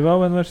 vai arī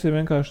vēl viena versija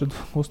vienkārši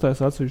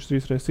uztaisa atsevišķu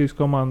 3x3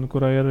 komandu,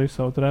 kurai ir arī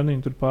savu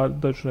treniņu, tur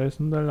dažu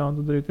reizi nedēļā, un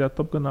tad arī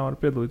Top Gunā var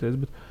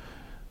piedalīties,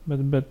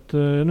 bet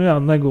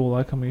negūla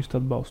laikam īsti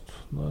atbalstu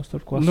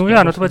starp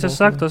klasiskā. Tāpēc es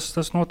saku,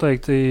 tas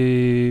noteikti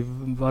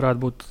varētu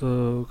būt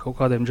kaut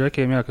kādiem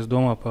džekiem, kas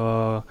domā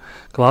par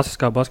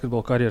klasiskā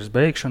basketbola karjeras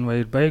beigšanu vai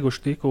ir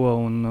beiguši tikko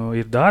un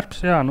ir darbs,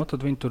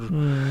 tad viņi tur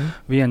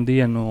vienu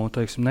dienu,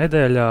 teiksim,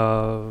 nedēļā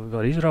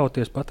var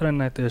izrauties,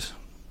 patrenēties.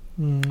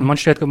 Man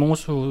šķiet, ka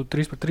mūsu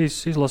 3x3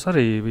 izlase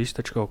arī visi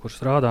taču kaut kur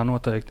strādā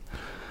noteikti.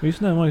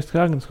 Visi man liekas,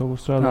 ka Agnes kaut kur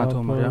strādā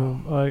tomēr,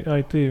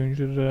 IT, viņš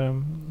ir...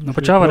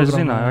 pa čāvar es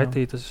zināju,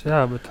 IT tas,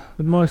 jā, bet...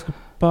 Bet man liekas, ka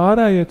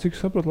pārējie, cik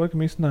saprotu,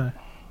 laikam īsti nē.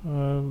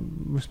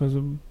 Vismaz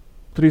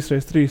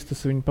 3x3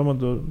 tas viņa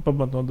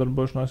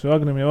pamatnodarbošanās, jo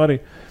Agnim jau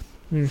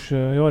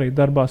arī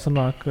darbā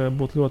sanāk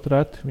būt ļoti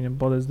reti. Viņam,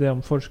 paldies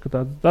Dievam, forši, ka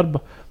tāds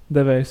darba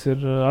devējs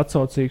ir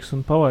atsaucīgs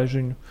un palaiž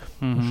viņu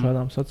uz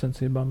šādām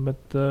sacensībām.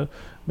 Bet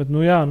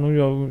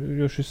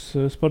jo šis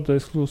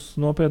sportais kļūst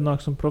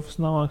nopietnāks un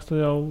profesionālāks,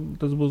 tad jau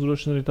tas būs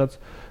droši arī tāds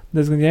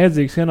diezgan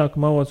jēdzīgs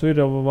ienākuma avots. Ir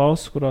jau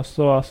valsts, kurās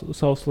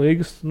savas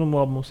līgas,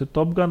 mums ir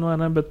Top Gun vai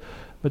ne, bet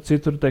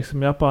citur,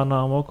 teiksim, Japānā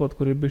un kaut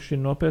kur ir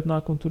bišķi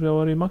nopietnāk, un tur jau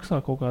arī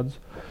maksā kaut kādas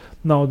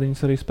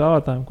naudiņas arī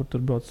spēlētājiem, kur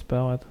tur brauc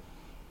spēlēt.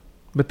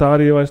 Bet tā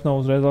arī vairs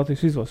nav uzreiz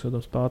Latvijas izlase, jo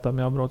tam spēlētājiem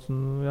jābrauc un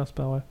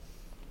jāspēlē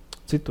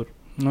citur.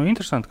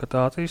 Interesanti, ka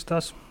tā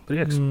attīstās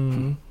prieks.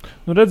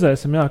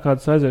 Redzēsim,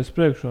 kādas aizies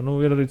priekšā.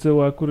 Ir arī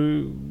cilvēki,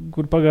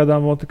 kuri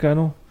pagaidām vēl tikai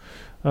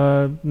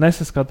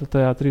nesaskata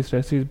tajā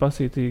 3x3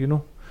 basītīgi,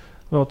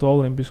 vēl to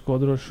olimpisko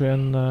droši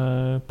vien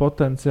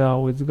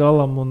potenciālu līdz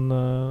galam un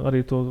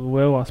arī to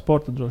lielā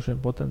sporta droši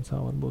vien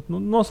potenciālu varbūt.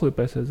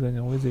 Noslīpēsies gan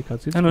jau līdzīgi kā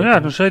cits.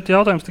 Šeit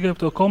jautājums tikai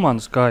par to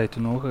komandu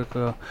skaitu.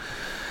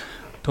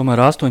 tomēr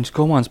 8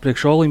 komandas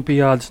priekš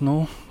olimpiādas,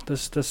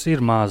 tas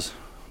ir maz.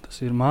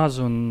 Tas ir maz,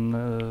 un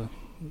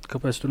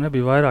kāpēc tur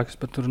nebija vairāk, es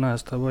pat tur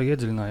neesmu tā vajag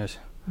iedziļinājies.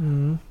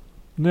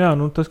 Jā,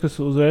 tas, kas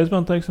uzreiz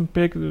man, teiksim,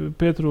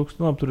 pietrūkst,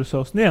 tur ir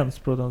savs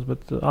nianses, protams,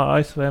 bet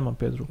ASV man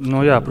pietrūkst.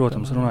 Jā,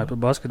 protams, runāju par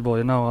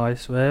basketbolu, ja nav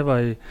ASV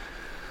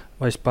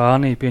vai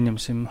Spānija,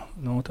 pieņemsim,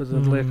 tad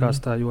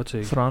liekas tā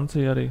jocīgi.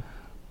 Francija arī.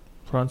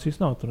 Francijas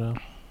nav tur, jā.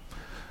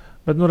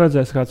 Bet,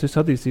 redzēs, kāds viss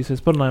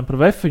attīstīsies. Parunājam par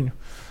Vefiņu.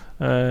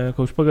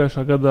 Kopš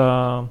pagājušā gada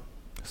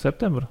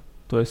septembra.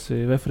 Tu esi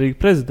VF Rīga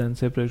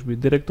prezidents, iepriekš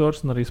bija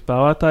direktors un arī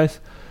spēlētājs.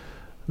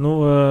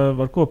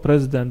 Ar ko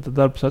prezidenta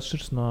darbs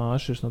atšķirs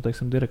no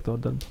teiksim, direktora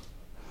darba?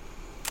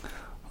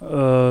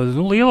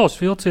 Lielos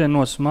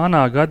vilcienos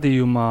manā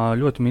gadījumā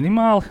ļoti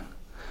minimāli.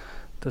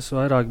 Tas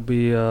vairāk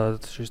bija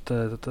šis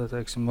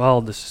teiksim,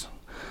 valdes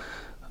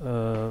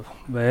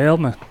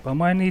vēlme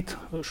pamainīt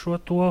šo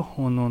to,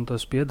 un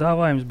tas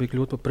piedāvājums bija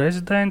kļūt par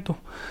prezidentu.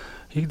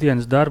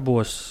 Ikdienas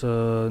darbos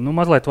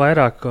mazliet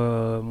vairāk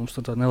mums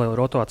tāda neliela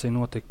rotācija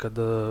notika, kad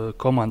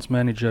komandas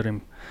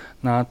menedžerim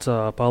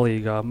nāca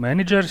palīgā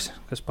menedžeris,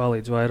 kas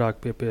palīdz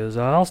vairāk pie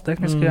zāles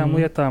tehniskajām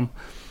lietām,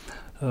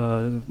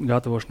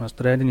 gatavošanās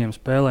treniņiem,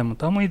 spēlēm un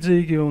tam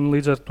līdzīgi. Un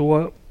līdz ar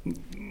to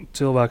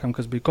cilvēkam,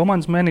 kas bija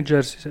komandas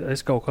menedžers,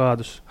 es kaut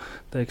kādus,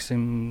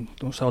 teiksim,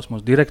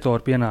 saucamos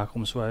direktoru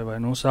pienākumus vai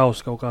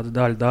savus kaut kādas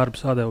daļu darbu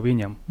sadevu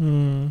viņam.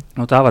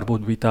 Tā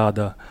varbūt bija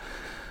tāda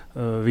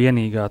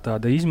vienīgā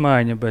tāda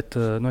izmaiņa, bet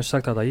es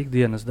saku, tādā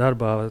ikdienas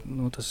darbā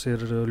tas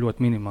ir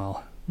ļoti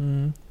minimāli.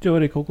 Tu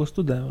arī kaut ko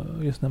studē,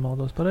 ja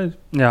nemaldos pareizi?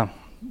 Jā,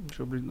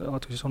 šobrīd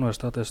Latvijas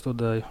universitātē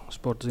studēju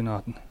sporta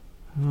zinātni.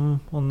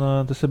 Un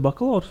tas ir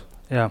bakalaurs?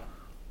 Jā.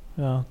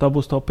 Tā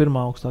būs tava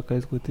pirmā augstākā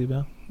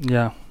izglītība, jā?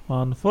 Jā.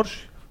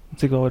 Forši?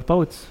 Cik vēl ir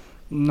palicis?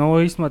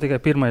 Īstenībā tikai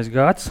 1.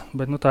 gads,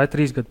 bet tā ir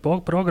 3 gadu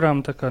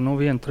programma, tā kā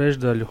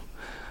 1/3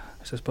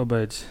 es esmu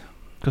pabeidzis.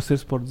 Kas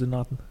ir sporta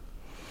zinātne?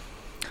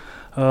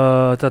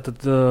 Tātad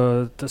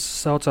tas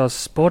saucās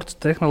sports,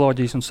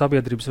 tehnoloģijas un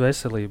sabiedrības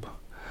veselība.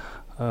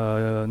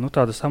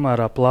 Tāda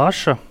samērā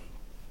plaša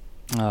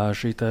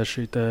šī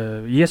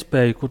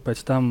iespēja, kur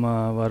pēc tam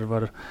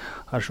var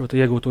ar šo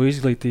iegūto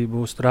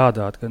izglītību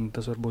strādāt.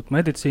 Tas var būt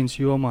medicīnas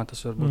jomā,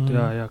 tas var būt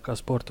kā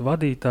sporta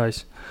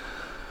vadītājs.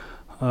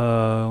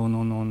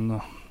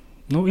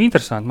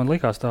 Interesanti, man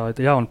likās tā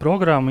jauna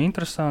programma,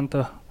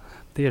 interesanta.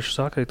 Tieši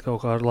sakrīt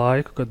kaut kā ar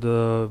laiku, kad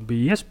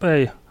bija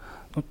iespēja,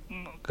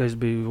 ka es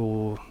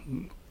biju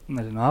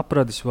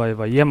apradis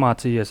vai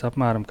iemācījies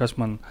apmēram, kas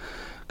man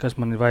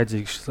ir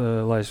vajadzīgs,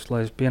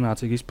 lai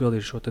pienācīgi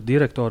izpildītu šo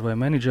direktoru vai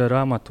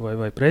menedžera amatu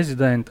vai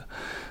prezidenta,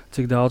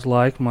 cik daudz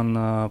laika man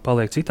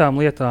paliek citām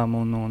lietām,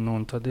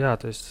 un tad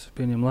es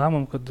pieņemu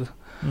lēmumu, kad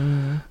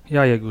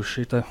jāiegūst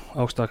šī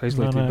augstākā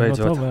izglītība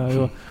beidzot.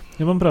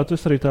 Manuprāt,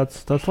 tas arī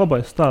tāds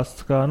labais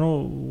stāsts, kā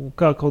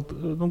kaut,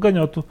 gan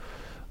jau tu,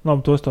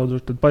 to es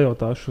daudz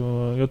pajautāšu,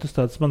 jo tas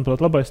tāds,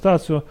 manuprāt, labais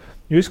stāsts, jo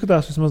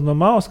izskatās vismaz no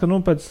malas, ka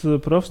pēc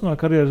profesionāla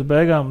karjeras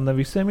beigām ne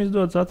visiem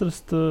izdodas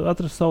atrast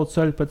savu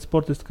ceļu pēc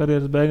sportista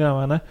karjeras beigām,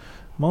 vai ne?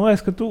 Man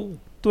liekas, ka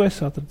tu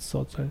esi atradis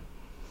savu ceļu.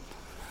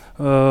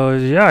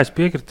 Jā, es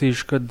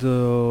piekritīšu, ka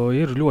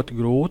ir ļoti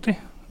grūti.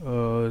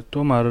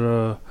 Tomēr,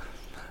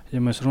 ja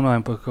mēs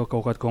runājam par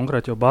kaut kādu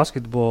konkrētu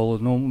basketbolu,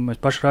 mēs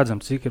paši redzam,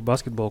 cik ir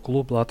basketbola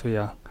klubu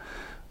Latvijā.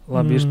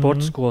 Labi, ir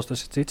sporta skolas,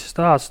 tas ir cits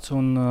stāsts.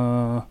 Un,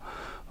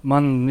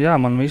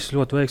 man viss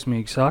ļoti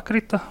veiksmīgi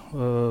sakrita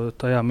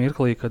tajā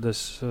mirklī, kad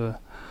es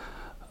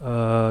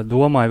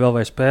domāju, vēl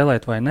vai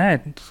spēlēt vai nē.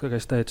 Kā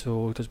es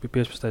teicu, tas bija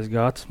 15.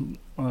 gads.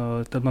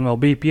 Tad man vēl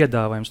bija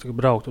piedāvājums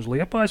braukt uz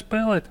Liepāju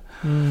spēlēt.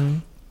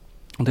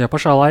 Un tajā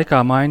pašā laikā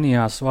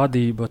mainījās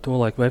vadība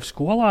tolaik VF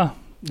skolā.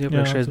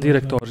 Iepriekšējais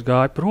direktors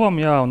gāja prom,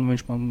 un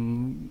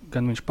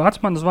viņš pats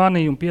man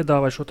zvanīja un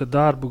piedāvāja šo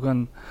darbu,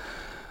 gan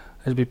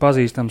es biju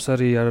pazīstams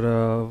arī ar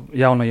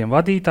jaunajiem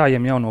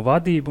vadītājiem, jauno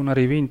vadību, un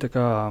arī viņi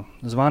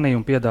zvanīja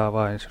un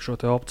piedāvāja šo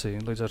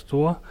opciju. Līdz ar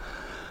to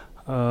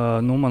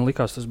man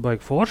likās tas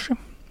baigi forši.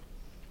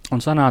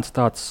 Un sanāca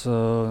tāds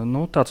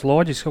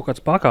loģisks kaut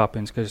kāds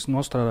pakāpienis, ka es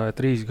nostrādāju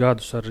 3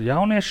 gadus ar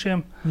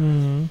jauniešiem,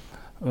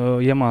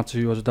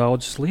 iemācījos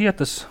daudzas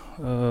lietas.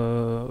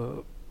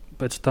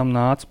 Pēc tam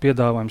nāca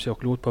piedāvājums jau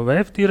kļūt par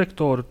VF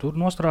direktoru. Tur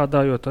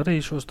nostrādājot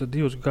arī šos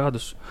 2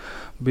 gadus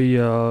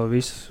bija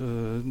viss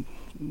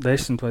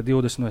 10 vai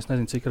 20, vai es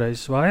nezinu, cik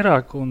reizes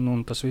vairāk,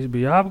 un tas viss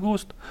bija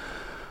jāapgūst.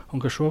 Un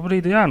ka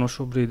šobrīd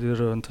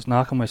ir tas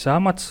nākamais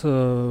amats,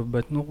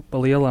 bet pa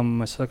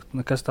lielam es saku,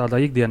 nekas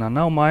tādā ikdienā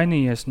nav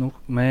mainījies.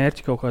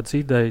 Mērķi, kaut kādas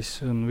idejas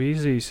un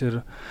vīzijas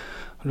ir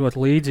ļoti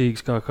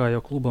līdzīgas, kā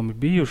jau klubam ir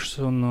bijušas.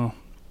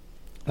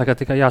 Tā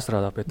tikai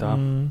jāstrādā pie tā.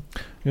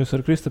 Jūs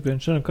ar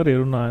Kristapienu Černaku arī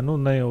runājāt,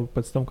 ne jau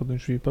pēc tam, kad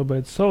viņš bija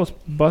pabeidzis savas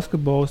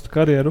basketbolista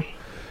karjeru,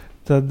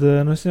 tad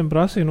es viņam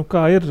prasīju,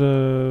 kā ir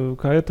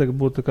tagad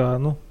būt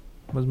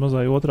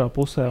mazai otrā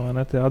pusē, vai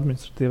ne, tie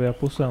administratīvajā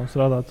pusē un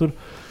strādāt tur.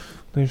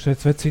 Viņš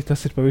teica, vecīt,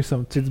 tas ir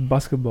pavisam cits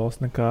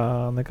basketbols,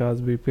 nekā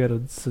es biju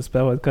pieredzis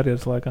spēlēt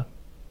karjeras laikā.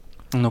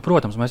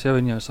 Protams, mēs jau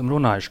viņu esam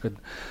runājuši, kad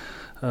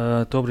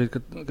Tobrīd,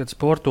 kad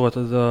sporto,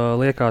 tad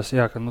liekas,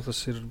 jā, ka tas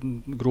ir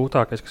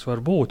grūtākais, kas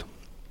var būt.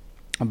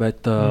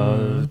 Bet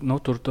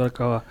tur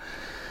kā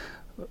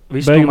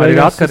viss tomēr ir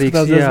atkarīgs.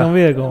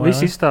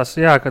 Viss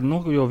izstāsta, ka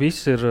jo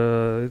viss ir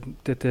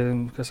tie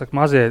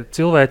mazie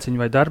cilvēciņi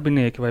vai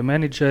darbinieki vai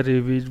menedžeri,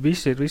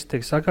 viss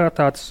tiek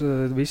sakārtāts,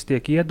 viss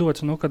tiek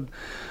iedots, kad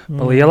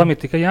pa lielam ir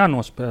tikai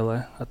jānospēlē.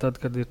 Tad,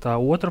 kad ir tā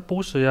otra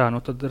puse,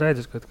 tad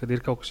redzes, kad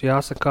ir kaut kas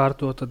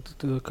jāsakārto, tad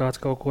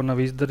kāds kaut ko nav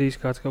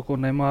izdarījis, kāds kaut ko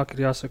nemāk, ir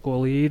jāsako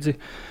līdzi,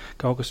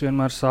 kaut kas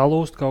vienmēr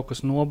salūst, kaut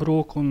kas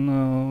nobrūk,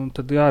 un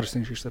tad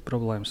jārisina šīs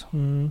problēmas.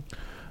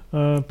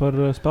 Par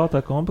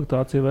spēlētāju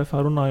komplektāciju VFA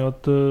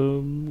runājot,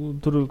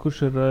 tur, kurš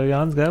ir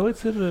Jānis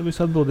Gailīts, ir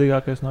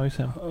visatbildīgākais no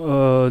visiem?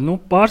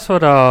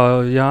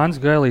 Pārsvarā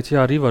Jānis Gailīts,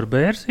 Rivar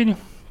Bērziņu.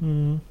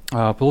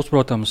 Plus,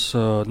 protams,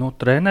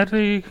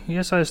 treneri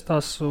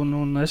iesaistās,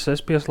 un es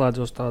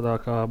pieslēdzos tādā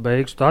kā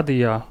beigu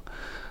stadijā,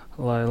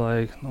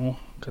 lai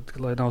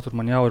nav tur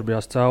man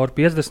jāurbjās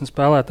cauri 50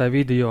 spēlētāju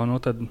video,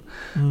 tad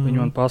viņi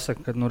man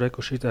pasaka, ka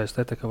reku šitais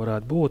te ka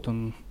varētu būt.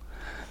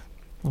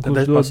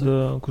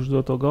 Kurš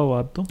dod to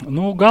galvārdu?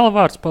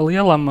 Galvārds pa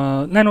lielam.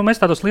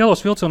 Mēs tādos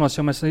lielos vilcienos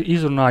jau mēs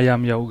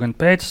izrunājām jau gan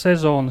pēc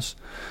sezonas,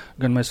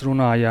 gan mēs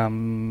runājām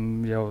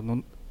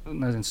jau,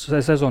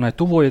 sezonai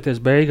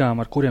tuvojoties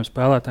beigām, ar kuriem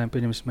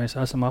spēlētājiem mēs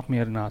esam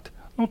apmierināti.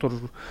 Tur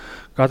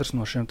katrs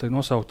no šiem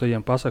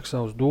nosauktajiem pasaka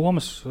savas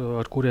domas,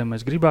 ar kuriem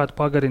mēs gribētu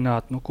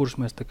pagarināt, kurus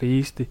mēs tā kā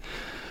īsti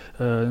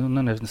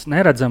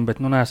neredzam,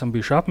 bet neesam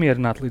bijuši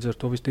apmierināti, līdz ar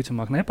to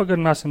visticamāk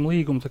nepagarināsim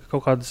līgumu.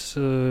 Kaut kādas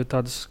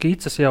tādas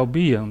skices jau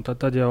bija, un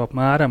tad jau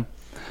apmēram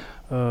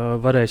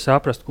varēja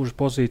saprast, kuras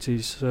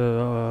pozīcijas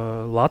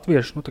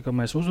latvieši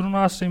mēs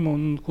uzrunāsim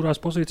un kurās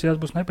pozīcijās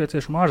būs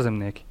nepieciešami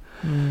ārzemnieki.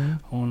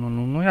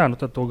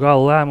 Tad to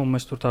gala lēmumu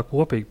mēs tur tā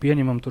kopīgi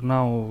pieņemam. Tur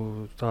nav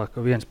tā,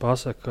 ka viens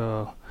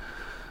pasaka,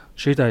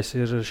 šitais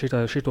ir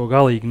šito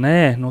galīgi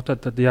nē,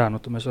 tad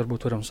mēs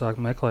varbūt varam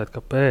sākt meklēt,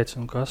 kāpēc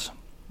un kas.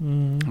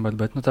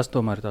 Bet tas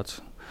tomēr ir tāds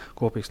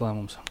kopīgs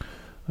lēmums.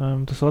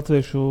 Tas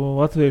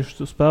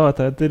latviešu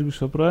spēlētāju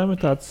tirgus joprojām ir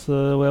tāds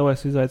lielais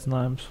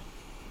izaicinājums.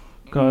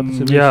 Kā tas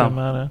ir visiem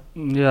mērē?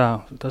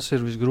 Jā, tas ir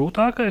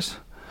visgrūtākais.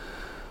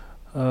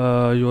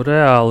 Jo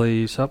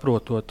reāli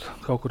saprotot,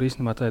 kaut kur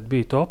īstenībā tā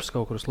bija tops,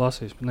 kaut kur es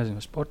lasīju,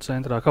 nezinu, sporta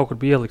centrā, kaut kur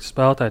bija ielikts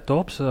spēlētāju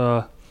tops.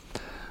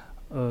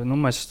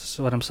 Mēs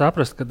varam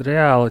saprast, ka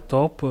reāli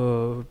top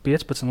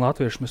 15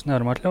 latviešu mēs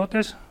nevaram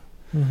atļauties.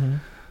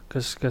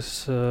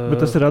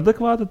 Bet tas ir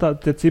adekvāti?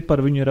 Tie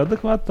cipari viņi ir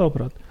adekvāti,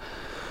 tavuprāt?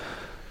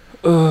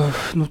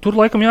 Tur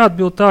laikam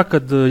jāatbild tā,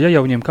 ka ja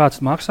jau viņiem kāds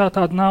maksā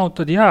tādu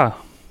naudu, tad jā.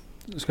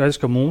 Skaidrs,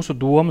 ka mūsu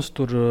domas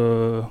tur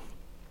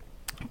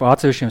pa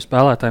atsevišķiem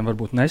spēlētājiem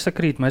varbūt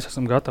nesakrīt. Mēs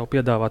esam gatavi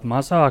piedāvāt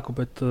mazāku,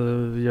 bet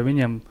ja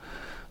viņiem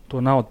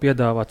to naudu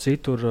piedāvā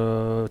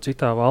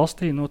citā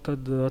valstī, tad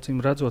acīm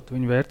redzot,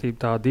 viņa vērtība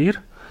tāda ir.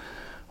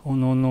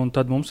 Un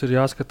tad mums ir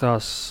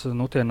jāskatās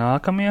tie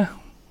nākamie.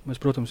 Mēs,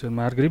 protams,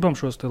 vienmēr gribam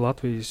šos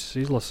Latvijas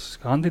izlases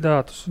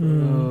kandidātus,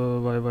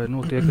 vai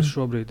tie, kas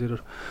šobrīd ir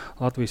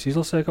Latvijas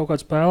izlasē kaut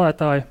kādi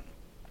spēlētāji.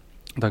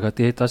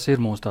 Tagad tas ir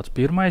mūsu tāds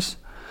pirmais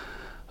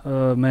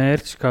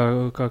mērķis,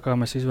 kā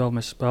mēs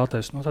izvēlamies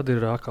spēlētājus. Tad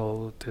ir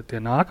atkal tie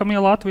nākamie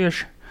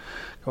latvieši.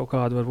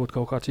 Varbūt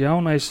kaut kāds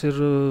jaunais ir,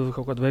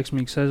 kaut kāda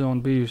veiksmīga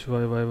sezona bijusi,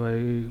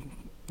 vai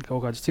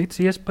kaut kādas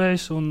citas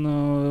iespējas.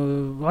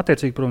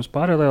 Attiecīgi, protams,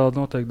 paralēli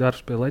noteikti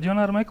darbs pie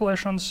leģionāra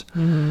meklēšanas.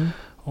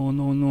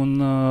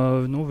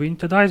 Viņi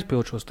tad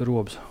aizpild šos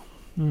robus.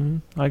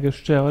 Aigars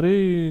Šķēle arī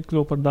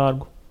kļuva par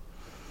dārgu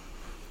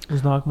uz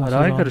nākamo sezonu.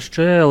 Ar Aigaru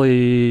Šķēli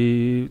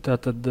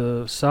tātad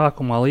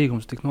sākumā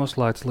līgums tika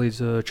noslēgts līdz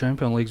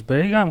Champions League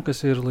beigām,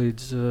 kas ir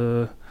līdz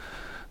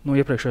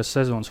iepriekšējās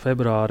sezonas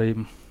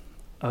februārim.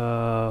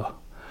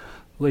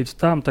 Līdz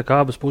tam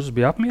abas puses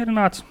bija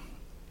apmierināts.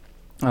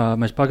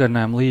 Mēs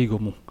pagarinājām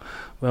līgumu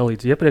vēl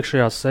līdz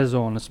iepriekšējās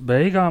sezonas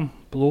beigām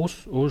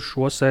plus uz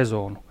šo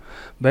sezonu.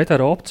 Bet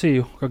ar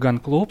opciju, ka gan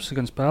klubs,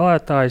 gan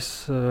spēlētājs,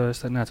 es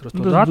neatceros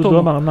to datumu. Tu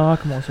domā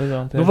nākamo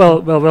sezonu?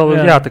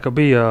 Jā, tā kā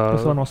bija.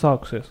 Kas vēl nav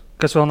sākusies.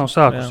 Kas vēl nav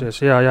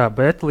sākusies, jā.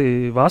 Bet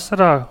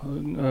vasarā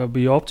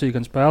bija opcija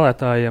gan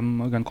spēlētājiem,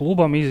 gan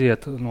klubam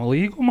iziet no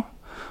līguma.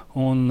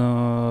 Un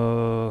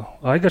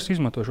Aigars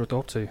izmanto šo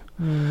opciju.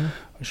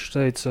 Viņš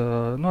teica,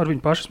 ar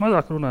viņu pašas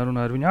mazāk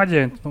runāja ar viņu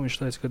aģentu. Viņš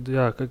teica,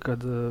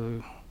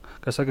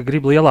 ka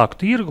grib lielāku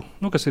tirgu,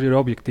 kas ir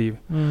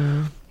objektīvi.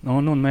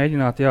 Un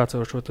mēģināt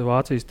caur šo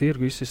Vācijas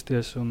tirgu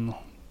izsisties un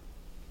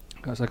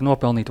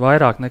nopelnīt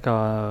vairāk nekā.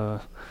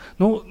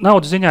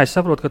 Naudas ziņā es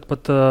saprotu, ka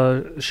pat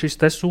šis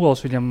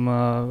solis viņam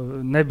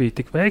nebija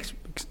tik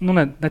veiksmīgs,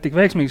 ne tik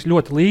veiksmīgs,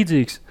 ļoti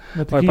līdzīgs,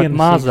 vai pat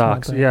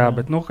mazāks.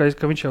 Bet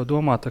ka viņš jau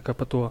domā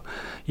par to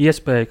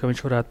iespēju, ka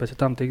viņš varētu pēc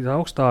tam tikt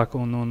augstāk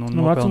un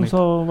vecums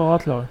vēl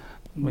atļauj.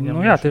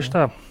 Jā, tieši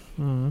tā.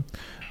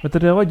 Bet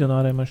arī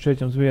leģionāriem man šķiet,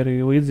 jums bija arī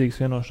līdzīgas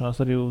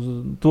vienošanās arī uz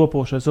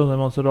topošais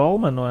sezonā ar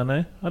Olmenu, vai ne?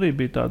 Arī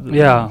bija tāda.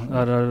 Jā,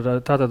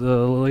 tātad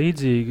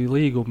līdzīgi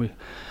līgumi.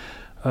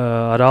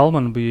 Ar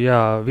Almanu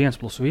bija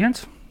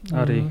 1+1,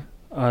 arī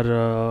ar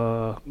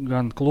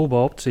gan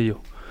kluba opciju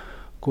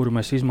kuru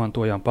mēs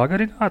izmantojām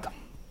pagarināt.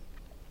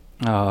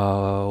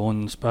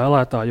 Un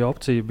spēlētāju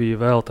opcija bija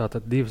vēl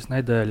tātad 2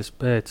 nedēļas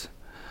pēc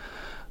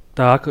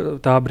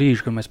tā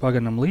brīža, kad mēs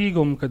pagarinām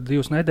līgumu, kad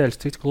 2 nedēļas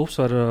cits klubs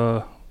var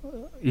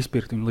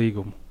izpirkt viņu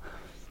līgumu.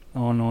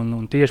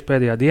 Un tieši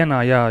pēdējā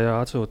dienā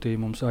atsūtīja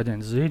mums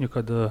aģents ziņu,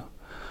 kad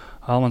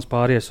Almans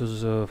pāries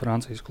uz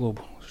Francijas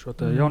klubu, šo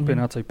te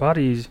jaunpienācēju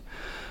Parīzi,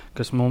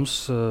 kas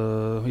mums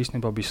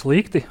īstenībā bija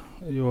slikti,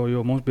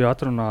 jo mums bija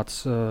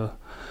atrunāts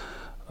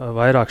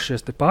vairāk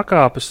šies te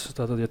pakāpes.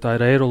 Tātad, ja tā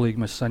ir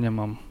Eirolīga, mēs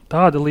saņemam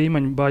tāda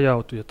līmeņa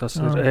bajautu, ja tas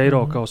ir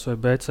Eirokaus vai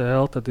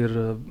BCL, tad ir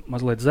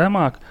mazliet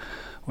zemāk.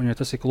 Un, ja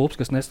tas ir klubs,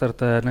 kas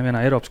nestartē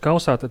nevienā Eiropas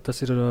kausā, tad tas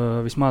ir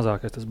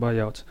vismazākais tas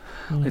bajauts.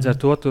 Līdz ar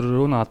to tur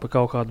runāt par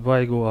kaut kādu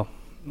baigo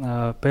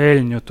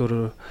peļņu tur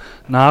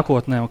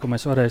nākotnē, un ka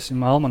mēs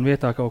varēsim Almanu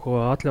vietā kaut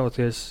ko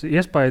atļauties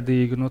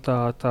iespaidīgu,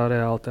 tā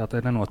realitāte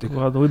nenotika.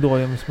 Kādu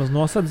lidojumu vismaz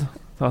nosedz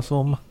tā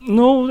summa?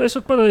 Es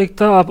varu pateikt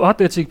tā,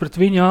 attiecīgi pret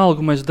viņa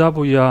algu mēs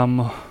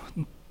dabujām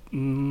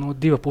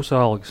 2,5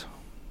 algas.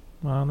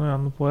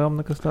 Pojām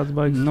nekas tāds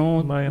baigs.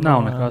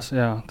 Nav nekas,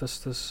 jā.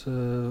 Tas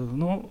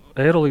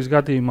Eirolīgas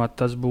gadījumā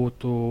tas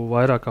būtu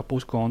vairāk kā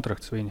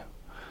puskontrakts viņa.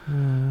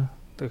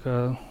 Tā kā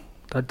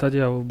Tad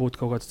jau būtu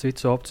kaut kādas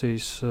citas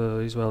opcijas,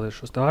 izvēlēties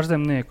šos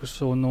ārzemniekus.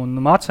 Un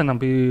Macenam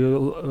bija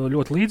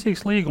ļoti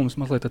līdzīgs līgums,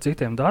 mazliet ar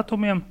citiem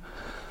datumiem,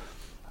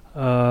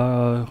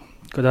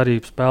 kad arī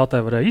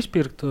spēlētāji varēja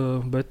izpirkt,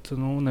 bet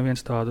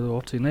neviens tādu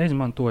opciju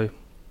neizmantoja.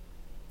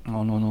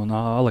 Un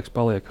Aleks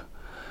paliek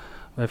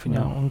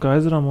Vefiņā. Un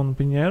Kaizeram un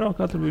Piņēro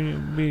katru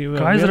bija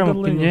Kaizeram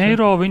un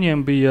Piņēro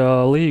viņiem bija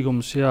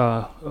līgums,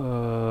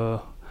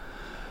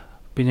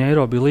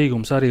 Piņēro bija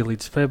līgums arī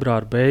līdz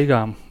februāra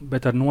beigām,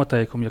 bet ar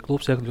noteikumu, ja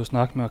klubs iekļūs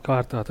nākamajā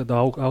kārtā, tad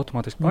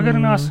automātiski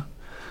pagarinās.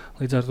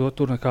 Līdz ar to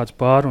tur nekādas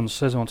pārunas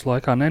sezonas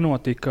laikā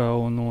nenotika,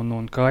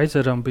 un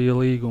Kaizeram bija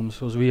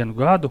līgums uz 1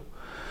 gadu.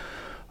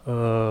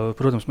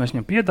 Protams, mēs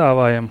viņam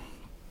piedāvājam,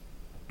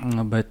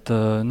 bet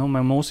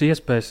mūsu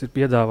iespējas ir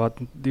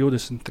piedāvāt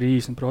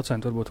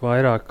 20-30%, varbūt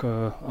vairāk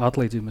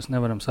atlīdzību. Mēs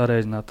nevaram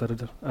sareizināt ar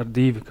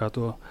 2, kā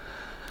to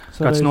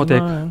kāds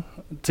notiek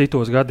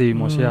citos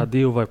gadījumos,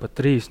 2 vai pat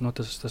 3.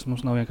 Tas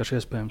mums nav vienkārši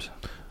iespējams.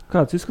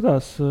 Kāds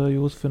izskatās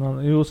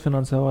jūsu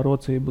finansiālā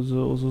rocība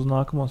uz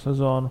nākamo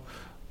sezonu?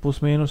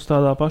 Pusmīnus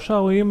tādā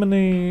pašā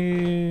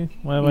līmenī?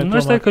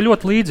 Es teiktu, ka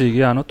ļoti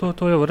līdzīgi.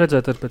 To jau var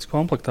redzēt pēc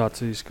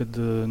komplektācijas, kad,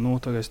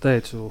 tā kā es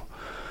teicu,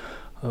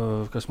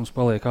 kas mums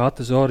paliek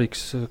Ate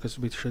Zoriks, kas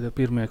bija šie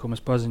pirmie, ko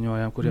mēs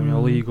paziņojām, kuriem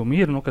jau līgumi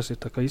ir, kas ir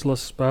tā kā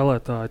izlases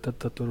spēlētāji, tad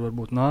tur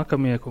varbūt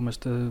nākamie, ko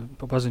mēs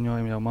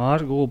paziņojam, jau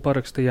Māri Gulbu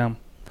parakstījām,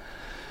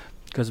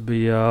 kas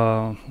bija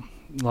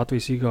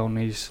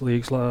Latvijas-Igaunijas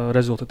līgas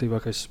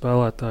rezultatīvākais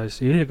spēlētājs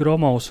Ilja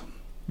Gromovs,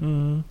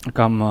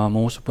 kam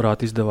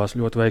mūsuprāt izdevās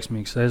ļoti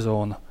veiksmīga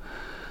sezona,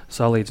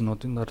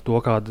 salīdzinot ar to,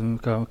 kā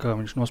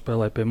viņš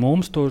nospēlēja pie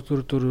mums tur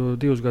 2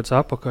 gadus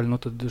atpakaļ.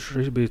 Tad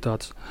šis bija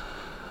tāds,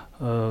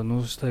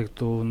 es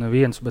teiktu,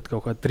 neviens, bet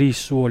kaut kādi 3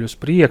 soļi uz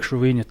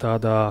priekšu viņa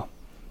tādā,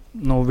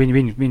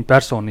 viņa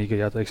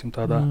personīgajā, teiksim,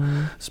 tādā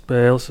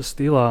spēles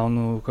stilā,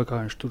 un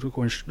kā viņš tur,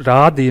 ko viņš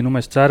rādīja,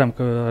 mēs ceram,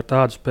 ka ar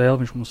tādu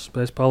spēli viņš mums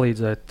spēs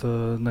palīdzēt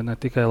ne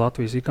tikai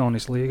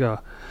Latvijas-Igaunijas līgā,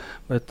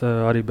 bet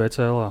arī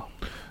BCL-ā.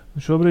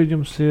 Šobrīd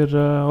jums ir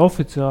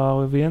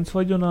oficiāli viens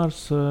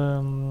leģionārs,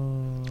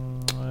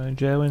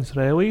 Džēlins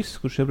Reilijs,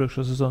 kurš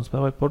iepriekšējā sezonā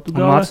spēlēja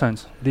Portugālē.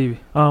 Macens, 2.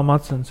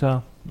 Macens, jā.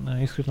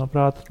 Izkrīt no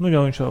prāta.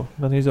 Viņš jau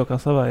gan izjaukā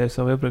savējais,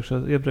 jau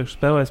iepriekš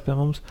spēlējis pie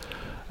mums.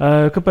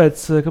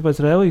 Kāpēc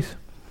Reilijs?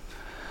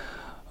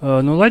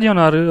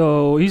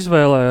 Leģionāru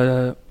izvēlē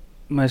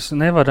mēs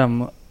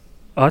nevaram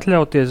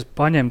atļauties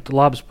paņemt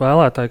labu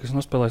spēlētāju, kas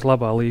nospēlēs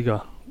labā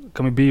līgā,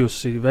 kam ir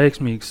bijusi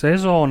veiksmīga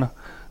sezona.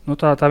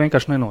 Tā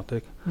vienkārši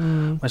nenotiek.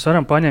 Mēs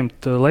varam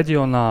paņemt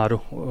leģionāru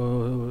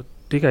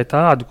tikai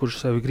tādu, kurš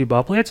sevi grib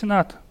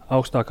apliecināt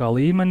augstākā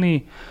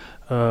līmenī.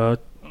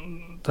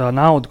 Tā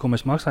nauda, ko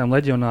mēs maksājam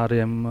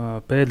leģionāriem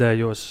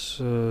pēdējos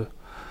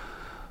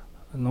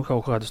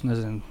kaut kādus,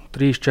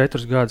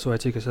 3-4 gadus vai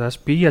cik es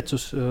esmu 5,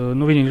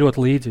 viņi ir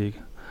ļoti līdzīgi.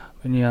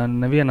 Viņi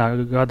nevienā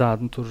gadā,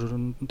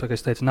 tā kā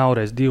es teicu, nav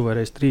reiz 2 vai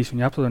reiz 3,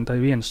 viņi aptuveni tā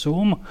ir viena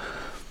summa,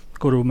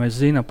 kuru mēs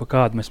zinām, pa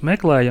kādu mēs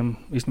meklējam.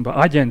 Īstenībā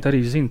aģenti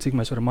arī zina, cik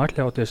mēs varam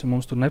atļauties, ja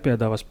mums tur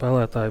nepiedāvā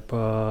spēlētāji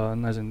pa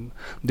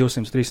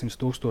 200-300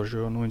 tūkstoši,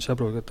 jo viņi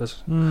saprot, ka tas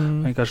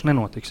vienkārši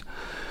nenotiks.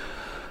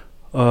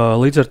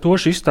 Līdz ar to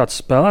šis tāds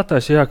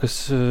spēlētājs, kas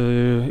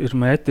ir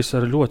metis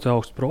ar ļoti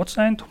augstu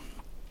procentu.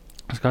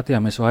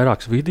 Skatījāmies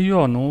vairākus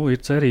video,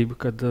 ir cerība,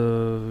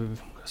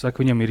 ka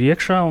viņam ir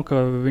iekšā un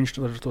ka viņš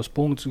var tos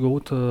punktus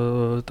gūt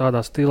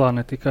tādā stilā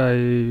ne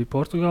tikai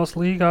Portugāles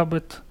līgā,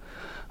 bet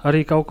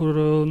arī kaut kur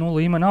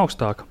līmeni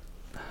augstāk.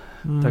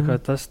 Tā kā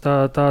tas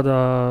tādā,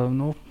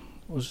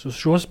 uz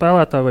šo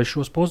spēlētāju vai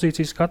šos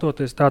pozīcijas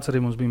skatoties, tāds arī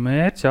mums bija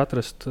mērķis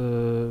atrast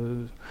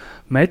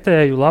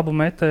metēju, labu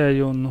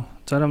metēju, un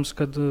cerams,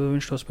 ka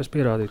viņš to spēs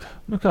pierādīt.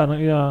 Kā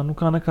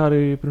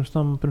arī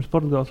pirms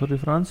Portugāles arī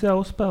Francijā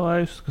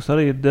uzspēlējusi, kas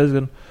arī ir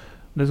diezgan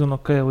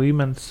ok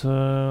līmenis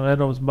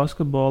Eiropas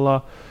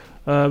basketbolā.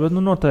 Bet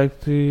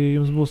noteikti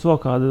jums būs vēl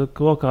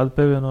kāda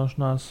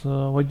pievienošanās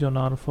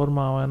leģionāru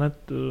formā, vai ne?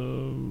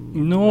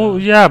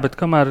 Jā, bet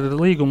kamēr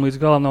līguma līdz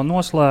galam nav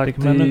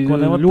noslēgti,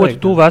 ļoti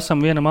tuvu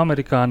esam vienam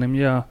amerikānim,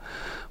 jā.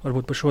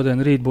 Varbūt par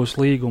šodien rīt būs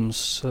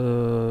līgums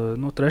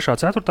 3.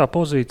 4.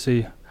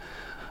 pozīcija.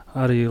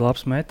 Arī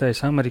labs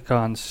metējs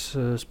amerikānis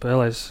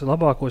spēlēs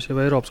labākos jau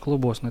Eiropas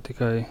klubos, ne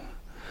tikai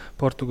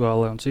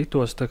Portugālē un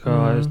citos. Tā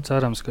kā es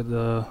cerams, ka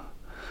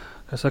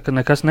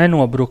nekas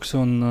nenobruks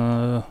un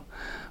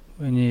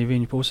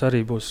viņi puse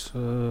arī būs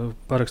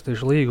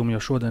parakstījuši līgumu,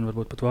 jo šodien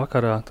varbūt pat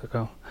vakarā, tā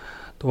kā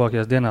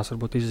tuvākajās dienās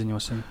varbūt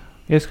izziņosim.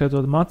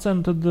 Ieskaitot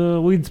Macenu, tad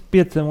līdz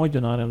 5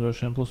 leģionāriem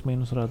droši vien plus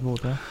mīnus varētu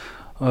būt, ja?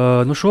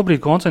 Šobrīd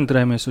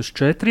koncentrējamies uz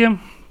 4.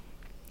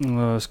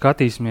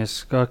 Skatīsimies,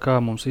 kā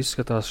mums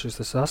izskatās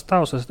šis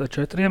sastāvs ar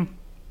 4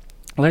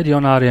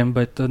 leģionāriem,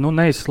 bet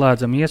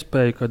neizslēdzam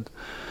iespēju,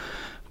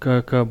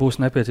 ka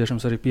būs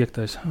nepieciešams arī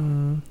 5.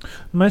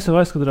 Mēs jau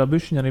aizkadrā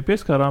bišķiņā arī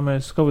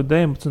pieskārāmies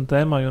COVID-19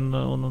 tēmai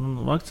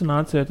un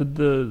vakcinācijai, tad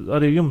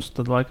arī jums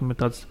tad laikam ir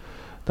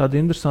tāda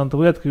interesanta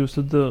lieta, ka jūs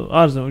tad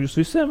jūs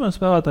visiem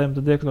spēlētājiem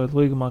tad iekļaujat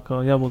līgumā,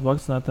 ka jābūt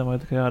vakcinētiem vai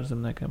tikai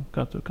ārzemniekiem.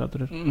 Kā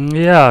tur ir?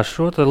 Jā,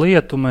 šo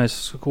lietu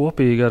mēs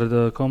kopīgi ar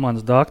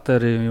komandas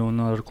dakteri un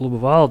ar klubu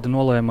valdi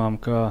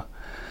nolēmām, ka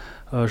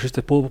šis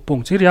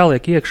punkts ir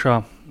jāliek iekšā.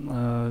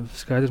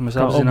 Skaidrs, mēs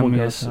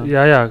apzināmies,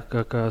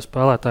 ka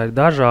spēlētāji ir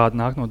dažādi,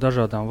 nāk no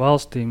dažādām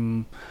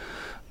valstīm,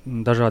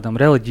 dažādām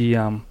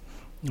reliģijām,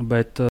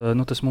 bet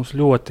tas mums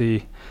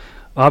ļoti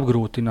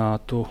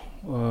apgrūtinātu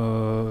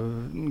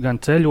gan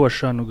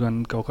ceļošanu, gan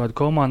kaut kādu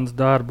komandas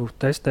darbu,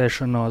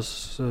 testēšanos.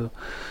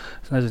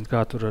 Es nezinu,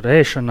 kā tur ar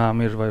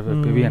ēšanām ir, vai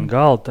pie viena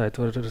galda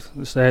tā var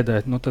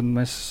sēdēt. Tad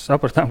mēs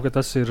sapratām, ka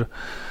tas ir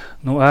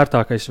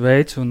ērtākais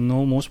veids un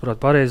mūsuprāt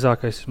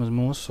pareizākais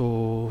mūsu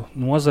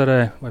nozarē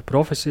vai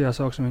profesijā,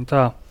 sauksim viņu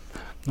tā,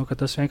 ka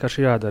tas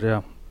vienkārši jādara,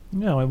 jā.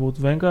 Jā, vai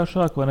būtu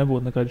vienkāršāk, vai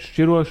nebūtu nekādas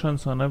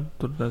šķirošanas, vai ne,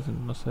 tur, nezinu,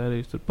 no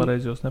sērijas, tur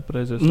pareizos,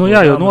 nepareizos.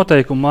 Jā, jo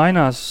noteikumi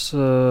mainās,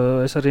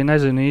 es arī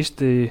nezinu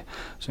īsti,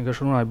 es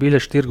vienkārši runāju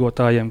biļešu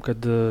tirgotājiem,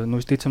 kad,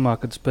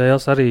 visticamāk, kad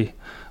spēles arī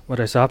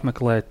varēs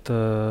apmeklēt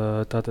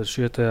tātad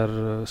šie te ar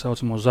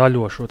saucamo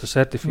zaļo šo te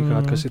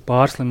certifikātu, kas ir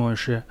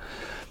pārslimojušie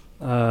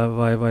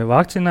vai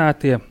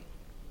vakcinētie.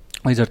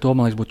 Līdz ar to,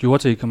 man liekas, būtu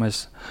jocīgi, ka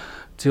mēs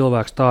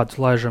cilvēks tādus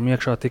laižam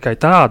iekšā tikai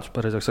tādus,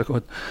 pareizāk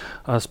sakot,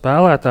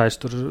 spēlētājs,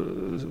 tur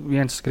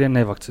viens skrien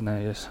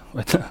nevakcinējies.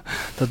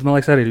 Tad, man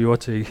liekas, arī ir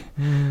jocīgi.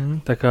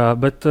 Tā kā,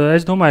 bet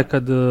es domāju, ka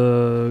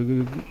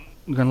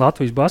gan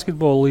Latvijas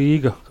basketbola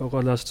līga kaut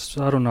kādās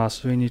sarunās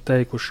viņi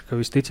teikuši, ka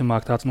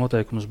visticamāk tāds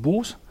noteikums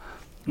būs.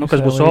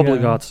 Kas būs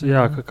obligāts,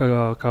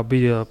 kā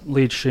bija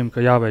līdz šim,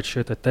 ka jāveic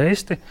šie te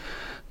testi.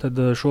 Tad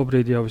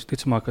šobrīd jau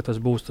visticamāk, ka tas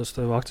būs tas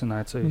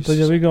vakcinācijas.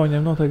 Tad jau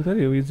Igauniem noteikti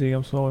arī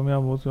līdzīgiem solim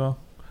jābūt,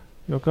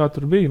 jo kā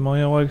tur bija, man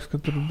jau liekas, ka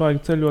tur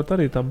baigi ceļot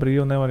arī tā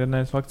brīvi nevar, ja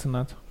neesi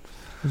vakcinēts.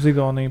 Uz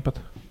Igauniju pat.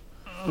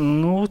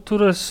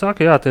 Tur es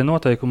saku, jā, tie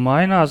noteikumi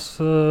mainās,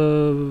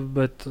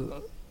 bet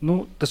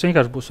tas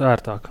vienkārši būs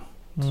ērtāk.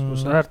 Tas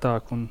būs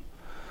ērtāk un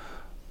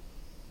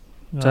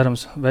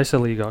cerams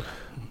veselīgāk.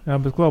 Jā,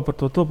 bet klau par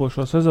to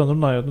topošo sezonu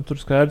runājot, tur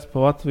skaidrs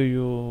pa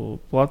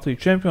Latviju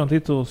čempionu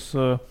tituls.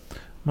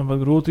 Man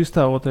pat grūti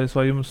iztēloties,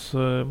 vai jums,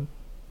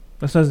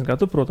 es nezinu, kā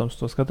tu, protams,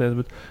 to skaties,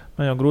 bet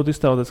man jau grūti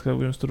iztēloties, ka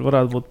jums tur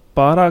varētu būt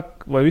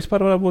pārāk, vai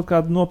vispār varētu būt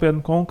kāda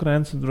nopietna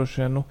konkurence,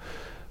 droši vien,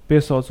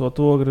 piesaucot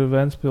Ogri,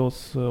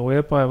 Ventspils,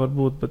 Liepāja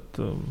varbūt, bet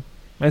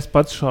es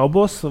pats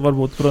šaubos,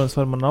 varbūt, protams,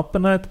 var man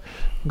appenēt,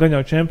 gan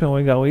jau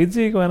čempionu līgā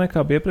līdzīgi, vai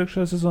nekā bija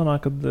iepriekšējā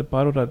sezonā, kad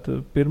pārvarētu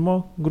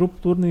pirmo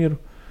grupu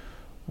turnīru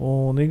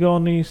un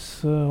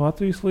Igaunijas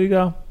Latvijas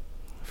līgā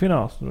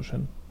fināls, droši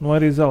vien,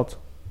 arī zelts.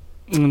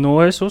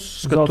 Es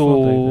uzskatu,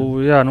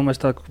 mēs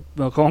tā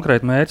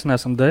konkrēti mērķi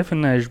neesam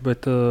definējuši,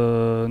 bet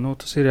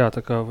tas ir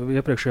tā kā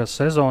iepriekšējās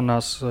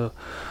sezonās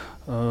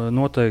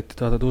noteikti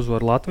tātad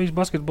uzvar Latvijas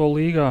basketbola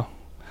līgā,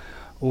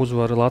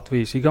 uzvar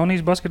Latvijas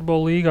Igaunijas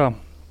basketbola līgā,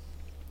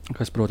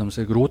 kas,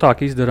 protams, ir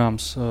grūtāk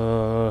izdarāms.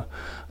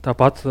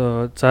 Tāpat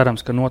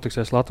cerams, ka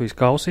notiksies Latvijas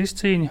kausa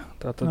izcīņa,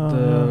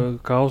 tātad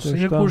kausa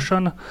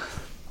iegūšana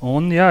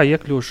un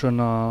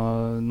iekļūšana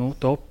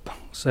top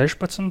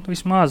 16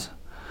 vismaz.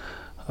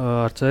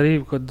 Ar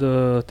cerību, kad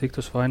tikt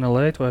uz Final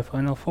 8 vai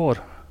Final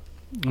 4.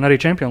 Un arī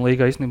Čempionu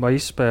līgā īstenībā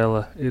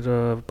izspēle ir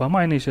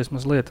pamainījusies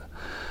mazliet.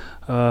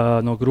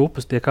 No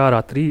grupas tiek ārā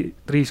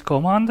 3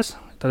 komandas,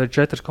 tad ir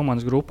 4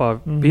 komandas grupā.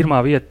 Pirmā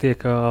vieta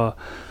tiek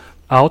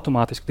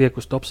automātiski tiek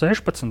uz top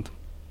 16,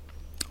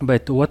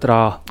 bet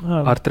otrā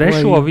ar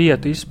 3.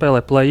 vietu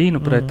izspēlē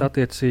play-inu pret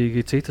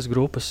attiecīgi citas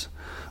grupas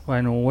vai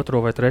no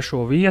 2. vai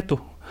 3.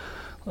 vietu.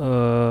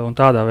 Un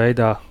tādā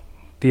veidā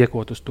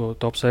tiekot uz to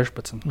top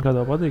 16.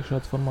 Kādā patīk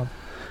šāds formāts?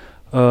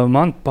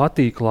 Man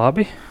patīk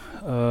labi.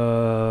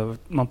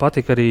 Man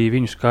patīk arī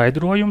viņu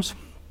skaidrojums,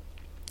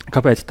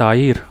 kāpēc tā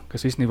ir,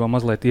 kas īstenībā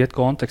mazliet iet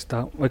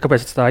kontekstā. Vai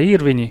kāpēc tā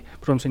ir,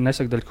 protams, viņi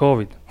nesaka daļa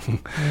Covid.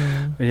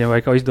 Viņiem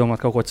vajag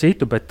izdomāt kaut ko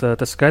citu, bet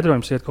tas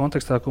skaidrojums iet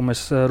kontekstā, ko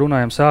mēs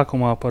runājam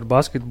sākumā par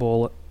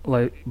basketbolu,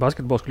 lai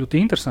basketbols kļūtu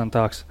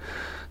interesantāks.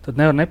 tad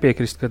nevar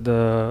nepiekrist, ka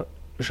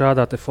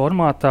šādā te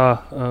formātā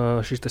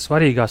šīs te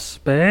svarīgās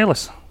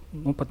spēles,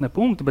 nu pat ne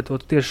punkti, bet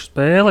tieši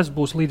spēles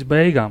būs līdz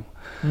beigām.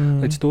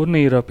 Līdz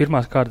turnīra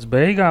pirmās kārtas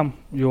beigām,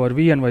 jo ar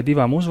 1 vai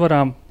 2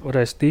 uzvarām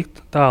varēs tikt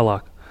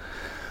tālāk.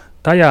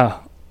 Tajā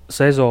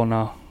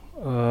sezonā,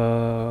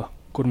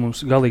 kur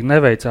mums galīgi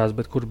neveicās,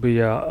 bet kur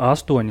bija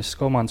 8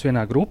 komandas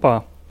vienā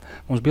grupā,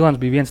 mums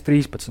bilants bija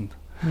 1-13.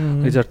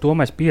 Līdz ar to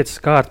mēs 5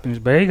 kārtas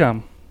pirms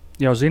beigām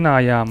jau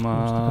zinājām,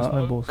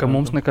 ka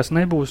mums nekas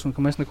nebūs un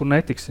ka mēs nekur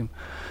netiksim.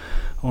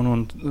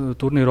 Un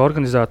turnīra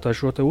organizētāji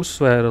šo te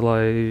uzsvēra,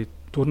 lai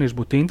turnīrs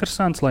būtu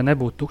interesants, lai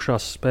nebūtu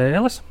tukšās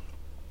spēles,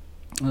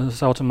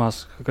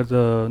 saucamās, kad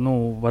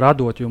var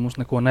atdot, jo mums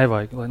neko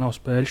nevajag, lai nav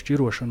spēļu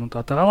šķirošana un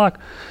tā tālāk.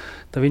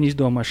 Tad viņi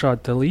izdomāja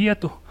šādu te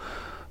lietu,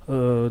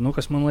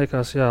 kas man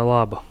liekas,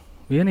 laba.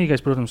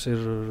 Vienīgais, protams,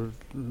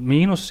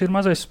 mīnus ir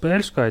mazais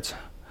spēļu skaits.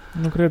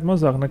 Krietni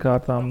mazāk nekā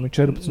tām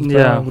 14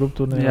 spēlēm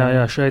grupu turnīrā.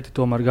 Jā, šeit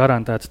tomēr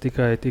garantēts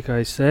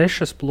tikai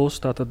 6, plus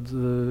tātad,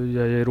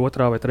 ja ir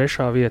 2. vai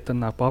 3. vieta, tad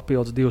nāk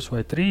papildus 2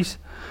 vai 3,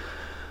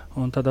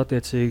 un tad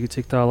attiecīgi,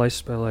 cik tālu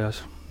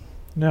aizspēlējās.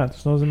 Jā,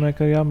 tas nozīmē,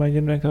 ka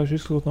jāmēģina vienkārši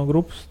izkļūt no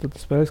grupas, tad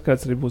spēles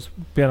skaits arī būs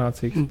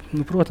pienācīgs.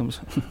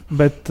 Protams.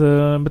 bet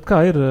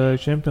kā ir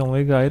Čempionu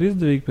līgā, ir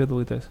izdevīgi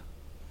piedalīties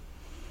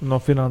no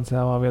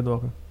finansiālā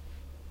viedokļa?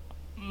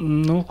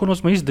 Kur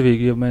mums ir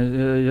izdevīgi?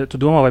 Ja tu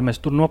domā, vai mēs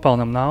tur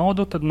nopelnām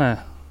naudu, tad nē.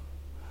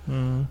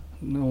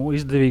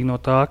 Izdevīgi no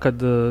tā, kad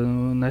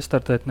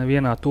nestartēt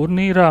nevienā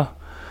turnīrā,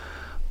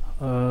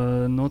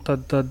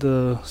 tad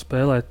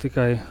spēlēt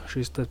tikai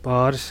šīs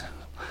pāris.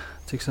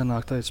 Cik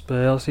sanāk tādas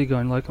spēles,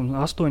 Igauni laikam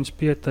 8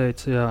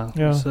 pieteica,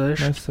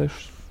 6.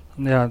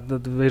 Jā,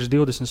 tad virs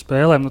 20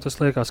 spēlēm, tas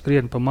liekas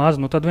krietni pa maz,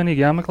 tad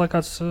vienīgi jāmeklē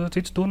kāds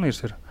cits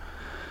turnīrs ir.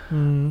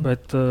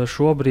 Bet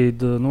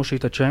šobrīd šī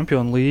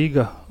Čempionu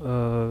līga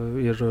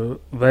ir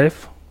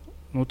VF,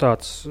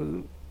 tāds,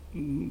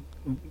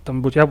 tam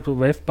būtu jābūt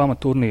VF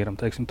pamaturnīram,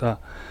 teiksim tā.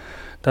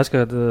 Tas,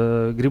 kad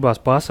gribās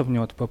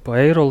pasapņot pa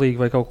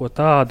Eirolīgu vai kaut ko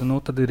tādu,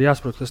 tad ir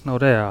jāsaprot, ka tas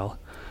nav reāli.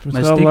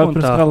 Mēs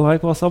pirms kādu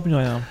laiku vēl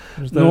sapņojām.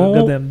 Pirms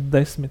gadiem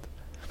 10.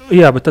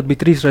 Jā, bet tad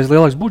bija 3 reizes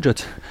lielāks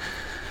budžets.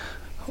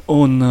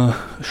 Un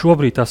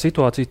šobrīd tā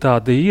situācija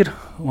tāda ir,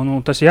 un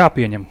tas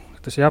jāpieņem.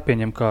 Tas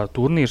jāpieņem kā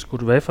turnīrs,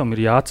 kur VFam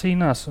ir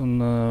jācīnās. Un,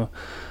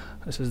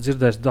 es esmu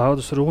dzirdējis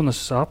daudzas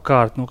runas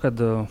apkārt, kad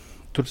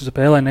tur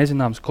spēlē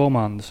nezināmas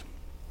komandas.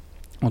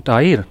 Un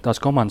tā ir. Tās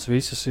komandas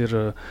visas ir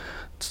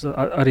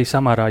arī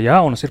samērā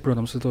jaunas. Ir,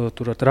 protams,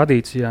 tur ar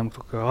tradīcijām,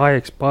 kā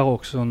AX,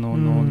 Pauks un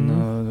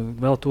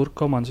vēl tur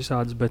komandas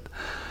visādas. Bet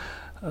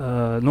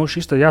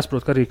šis te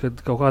jāsaprot, ka arī kad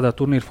kaut kādā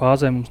turnīra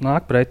fāzē mums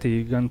nāk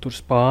pretī gan tur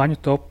Spāņu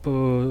top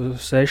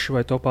 6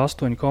 vai top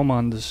 8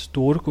 komandas,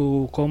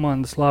 Turku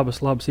komandas,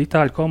 labas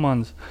Itāļu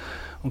komandas,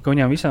 un ka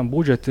viņām visām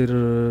budžeti ir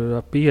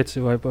 5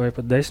 vai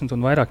pat 10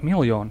 un vairāk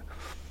miljoni.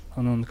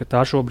 Un ka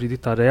tā šobrīd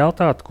ir tā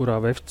realitāte, kurā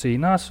VF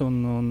cīnās,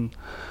 un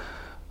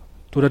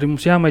tur arī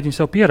mums jāmēģina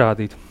sev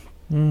pierādīt.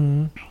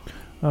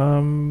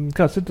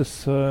 Kāds ir tas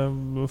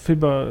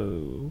FIBA,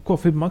 ko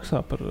FIBA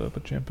maksā par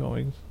Čempionu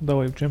līgu?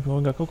 Dalību Čempionu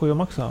līgā kaut ko jau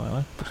maksā, vai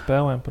ne? Par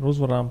spēlēm, par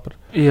uzvarām, par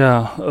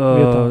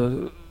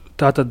vietām.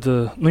 Tātad,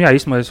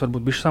 īstenībā es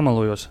varbūt bišķi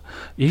samalojos.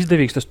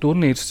 Izdevīgs tas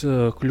turnīrs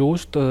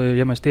kļūst,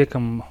 ja mēs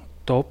tiekam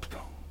top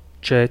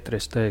 4,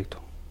 es teiktu.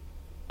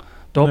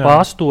 Top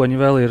 8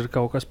 vēl ir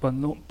kaut kas pa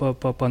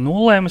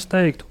nulēm, es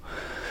teiktu.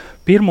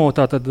 Pirmo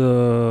tātad,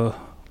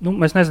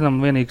 mēs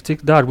nezinām vienīgi,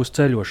 cik dārga būs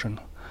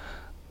ceļošana.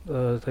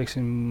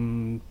 Teiksim,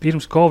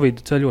 pirms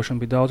Covid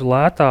ceļošana bija daudz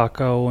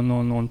lētāka,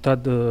 un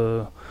tad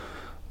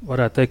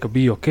varētu teikt, ka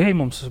bija ok,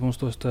 mums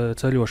tos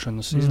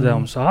ceļošanas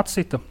izdevumus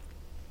atsita.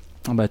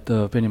 Bet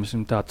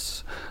pieņemsim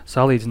tāds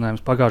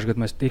salīdzinājums. Pagājušajā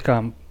gadā mēs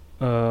tikām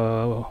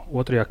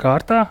 2.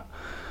 kārtā,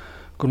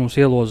 kur mums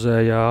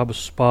ielozēja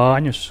abus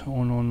spāņus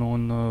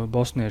un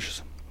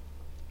bosniešus.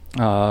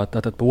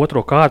 Tātad pa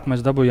 2. kārtu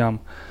mēs dabūjām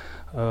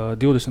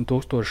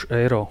 20,000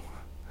 eiro.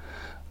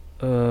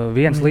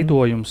 Viens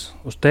lidojums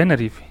uz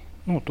Tenerifi,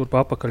 tur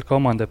pa apakaļ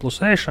komandai plus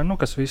ēšana,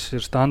 kas viss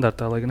ir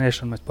standartā, lai gan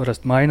ēšana mēs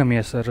parasti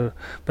mainamies ar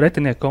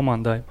pretinieku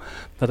komandai.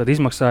 Tātad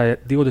izmaksāja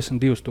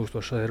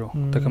 22,000 eiro.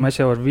 Tā kā mēs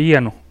jau ar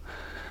vienu,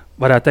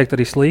 varētu teikt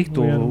arī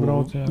sliktu,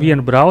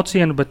 vienu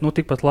braucienu, bet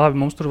tikpat labi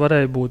mums tur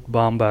varēja būt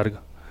Bamberga,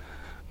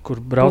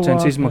 kur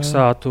brauciens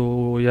izmaksātu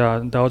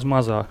daudz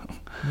mazāk.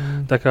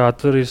 Tā kā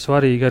tur ir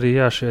svarīgi arī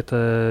šie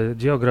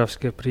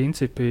ģeogrāfiskie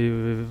principi,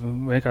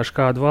 vienkārši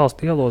kādu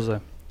valsti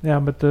ielozē. Jā,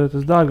 bet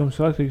tas dārgums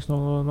ir atkarīgs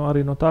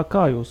arī no tā,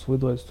 kā jūs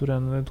lidojat tur.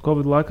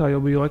 Covid laikā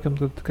jau bija laikam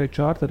tikai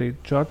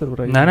čārteru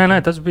reizi. Nē,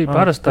 tas bija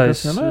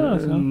parastais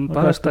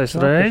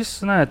reizes.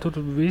 Nē,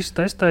 tur visi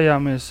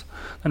testējāmies.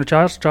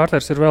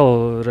 Čārters ir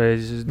vēl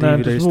reizes,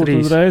 2 reizes, 3. Tas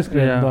būtu uzreiz, ka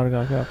ir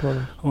dārgāk,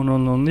 protams.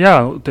 Un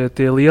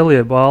tie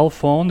lielie balvu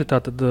fondi,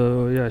 tātad,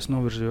 es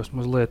novirzījos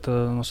mazliet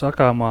no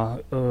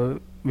sakāmā,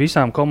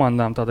 visām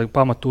komandām, tādā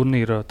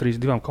pamaturnīra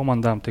 3-2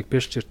 komandām tiek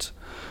piešķirts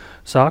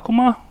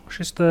sākumā.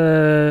 Šis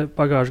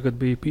pagājušajā gadā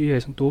bija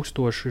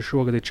 50,000,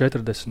 šogad ir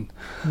 40.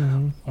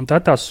 Un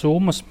tad tās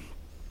summas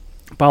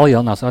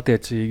palielinās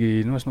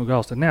attiecīgi, es no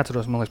galas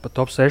neatceros, man liekas, pat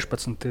top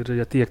 16 ir,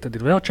 ja tiek, tad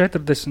ir vēl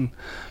 40,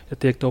 ja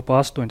tiek top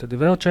 8, tad ir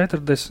vēl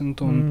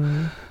 40, un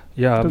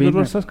jā, tad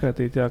var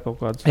saskaitīt, kaut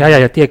kāds. Jā,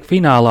 ja tiek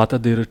finālā,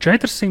 tad ir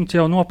 400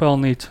 jau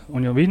nopelnīts,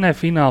 un ja vinnē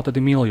finālu, tad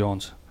ir 1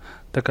 miljons.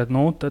 Tā kā,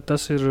 tad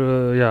tas ir,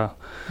 jā.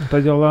 Un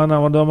tad jau lēnām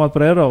var domāt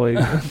par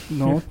Eirolīgu.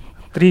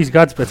 3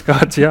 gadus pēc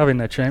kārtas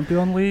jāvinē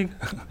Champions League.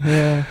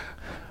 Jā.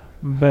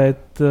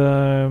 Bet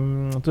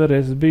tu arī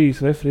esi bijis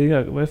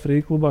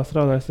VFRī klubā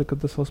strādājis, kad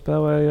tas vēl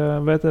spēlēja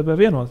VTB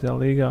vienotajā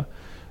līgā.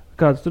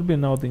 Kādas tur bija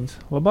naudiņas?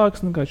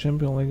 Labākas nekā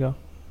Champions Līgā?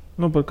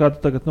 Par kā tu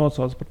tagad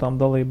nosauc par tām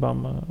dalībām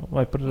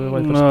vai par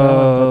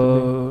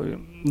spēlēm?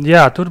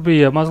 Jā, tur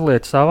bija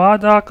mazliet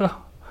savādāka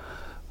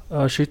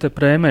šī te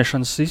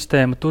prēmēšanas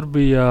sistēma. Tur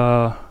bija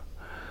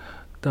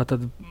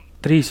tātad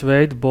 3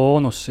 veidu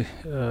bonusi.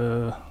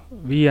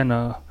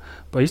 Viena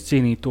pa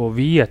izcīnīto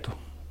vietu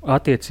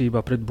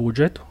attiecībā pret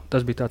budžetu.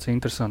 Tas bija tāds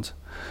interesants.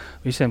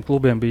 Visiem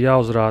klubiem bija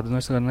jāuzrāda.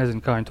 Es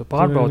nezinu, kā viņi to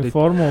pārbaudīja.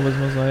 Formula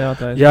vismaz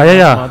jātaisa.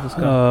 Jā.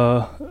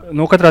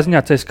 Katrā ziņā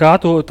CSKA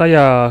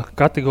tajā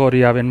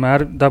kategorijā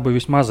vienmēr dabūja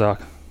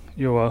vismazāk.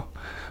 Jo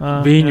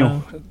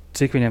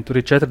cik viņiem tur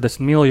ir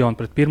 40 miljoni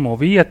pret pirmo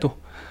vietu,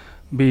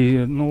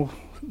 bija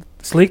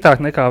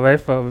sliktāk nekā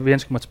VF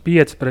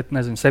 1,5 pret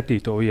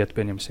 7. vietu,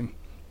 pieņemsim.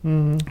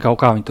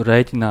 Kaut kā viņi tur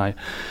rēķināja.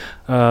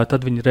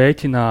 Tad viņi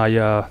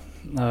rēķināja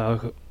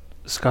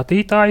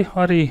skatītāji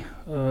arī,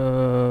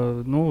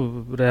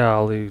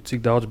 reāli,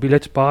 cik daudz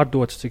biļetes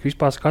pārdots, cik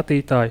vispār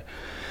skatītāji.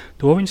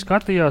 To viņi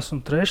skatījās,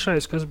 un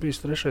trešais, kas bija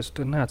trešais,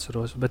 tur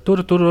neatceros. Bet tur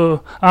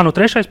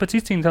trešais pēc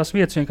izcīnītās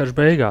vietas vienkārši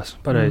beigās,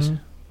 pareizi.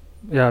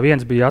 Jā,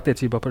 viens bija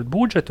attiecībā pret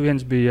budžetu,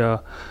 viens bija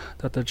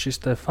tātad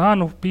šis te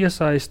fanu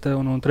piesaiste,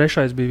 un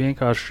trešais bija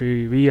vienkārši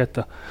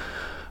vieta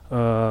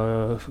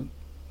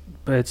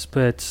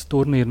pēc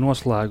turnīra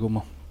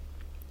noslēguma.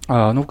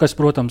 Kas,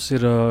 protams,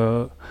 ir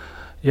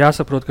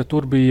jāsaprot, ka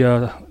tur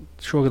bija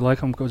šogad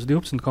laikam kaut kāds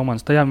 12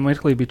 komandas, tajā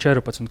mirklī bija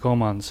 14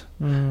 komandas,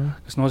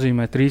 kas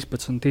nozīmē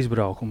 13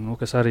 izbraukumu,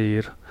 kas arī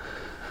ir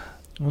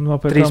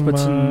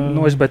 13,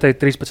 es biju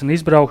teikt 13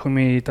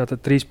 izbraukumi, tātad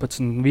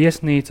 13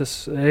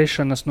 viesnīcas,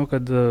 ēšanas,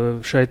 kad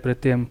šeit pret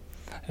tiem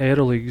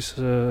Eirolīgas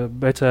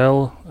BCL,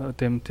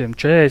 tiem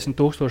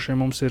 40,000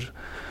 mums ir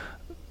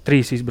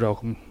 3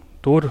 izbraukumi.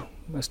 Tur,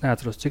 es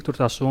neatceros, cik tur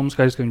tā summa,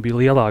 skaidrs, ka viņi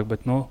bija lielāki,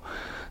 bet,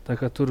 tā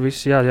kā tur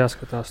viss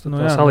jāskatās, tur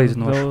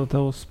salīdzinoši.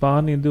 Tev uz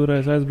Spāniju 2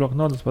 reizes aizbraukt,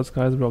 tas pats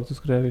kā aizbraukt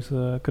uz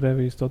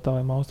Krievijas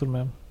totāliem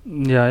austrumiem.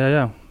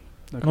 Jā.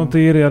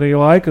 Tīri arī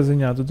laika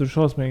ziņā, tu tur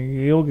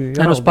šausmīgi ilgi.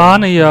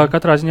 Spānija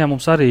katrā ziņā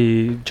mums arī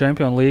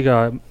Champions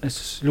Līgā,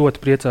 es ļoti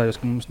priecājos,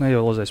 ka mums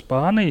nejolozē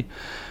Spānija,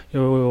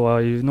 jo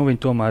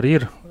viņi tomēr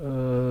ir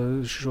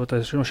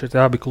šie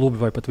abi klubi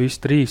vai pat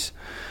visi 3,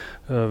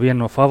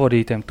 viena no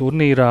favorītiem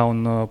turnīrā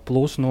un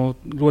plus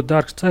ļoti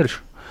dārgs ceļš.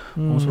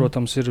 Mums,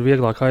 protams, ir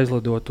vieglāk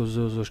aizlidot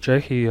uz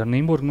Čehiju, ar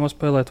Nimburgu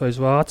nospēlēt vai uz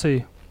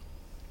Vāciju,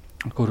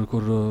 kur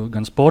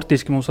gan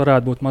sportiski mums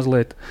varētu būt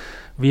mazliet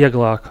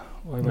vieglāk.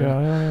 Jā.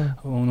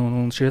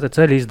 Un šie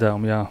ceļu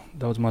izdevumi,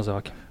 daudz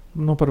mazāki.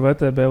 Par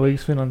VTB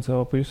līgas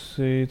finansiālo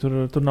pusi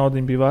tur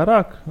naudiņa bija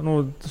vairāk.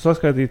 Tu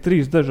saskaitīji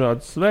 3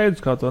 dažādus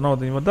veidus, kā to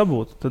naudiņu var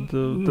dabūt.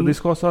 Tad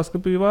izklausās, ka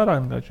bija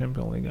vairāk nekā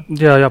Champions Līgā.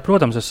 Jā,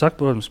 protams,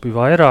 bija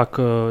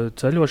vairāk,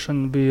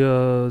 ceļošana bija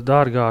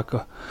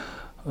dārgāka.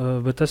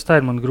 Bet tas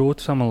tā ir man grūti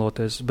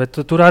samaloties. Bet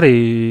tur arī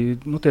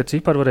tie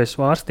cipari varēja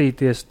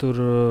svārstīties. Tur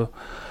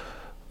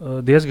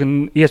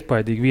diezgan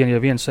iespaidīgi.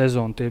 Viena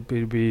sezona tie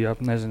bija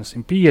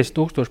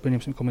 150,000,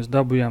 pieņemsim, ko mēs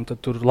dabūjām.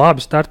 Tad tur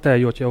labi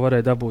startējot, jau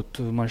varēja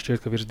dabūt, man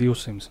šķiet, ka virs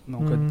 200.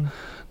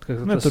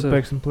 Tur,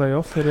 pēksim,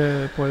 play-off ir,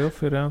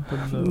 jā.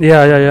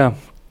 Jā.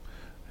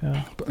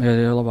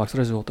 Jā, labāks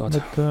rezultāts.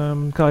 Bet,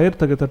 kā ir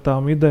tagad ar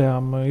tām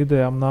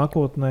idejām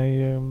nākotnē?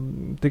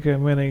 Tikai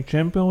vienīgi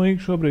Champions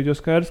League šobrīd, jo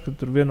skaidrs, ka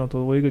tur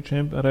vienoto līgu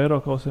ar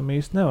Eirokausiem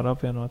īsti nevar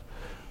apvienot.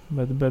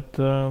 Bet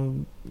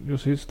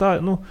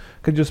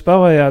kad jūs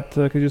spēlējāt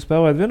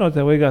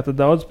vienotajā līgā, tad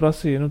daudz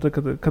prasīja,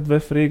 kad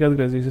VFRīga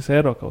atgriezīsies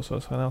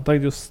Eirokausos.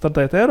 Tagad jūs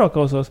startējat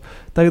Eirokausos,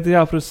 tagad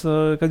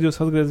jāprasa, kad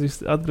jūs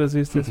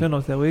atgriezīsieties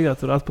vienotajā līgā,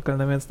 tur atpakaļ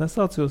neviens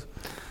nesauc jūs?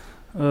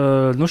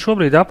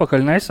 Šobrīd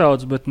atpakaļ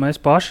nesauc, bet mēs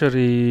paši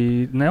arī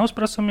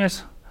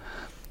neuzprasamies,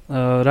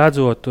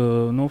 redzot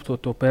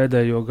to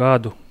pēdējo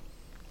gadu,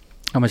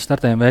 kad mēs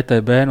startējam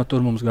VTB, tur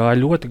mums gāja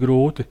ļoti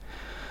grūti.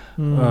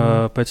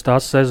 Pēc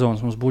tās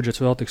sezonas mums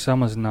budžets vēl tika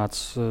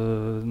samazināts,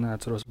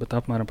 neatceros, bet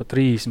apmēram par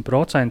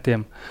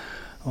 30%.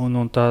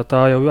 Un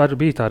tā jau arī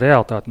bija tā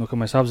realitāte, ka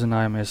mēs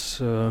apzinājāmies,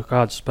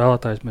 kādus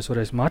spēlētājus mēs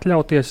varēsim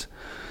atļauties.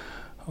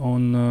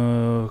 Un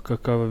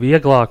ka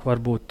vieglāk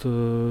varbūt,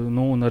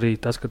 un arī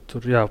tas, ka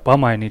tur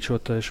pamainīt šo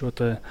te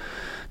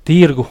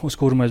tirgu, uz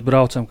kuru mēs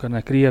braucam, ka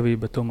ne Krievija,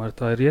 bet tomēr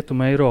tā ir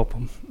Rietuma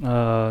Eiropa.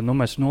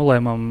 Mēs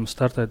nolēmām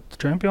startēt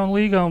Champions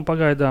Līgā un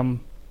pagaidām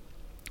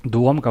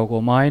doma kaut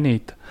ko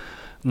mainīt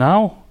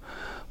nav.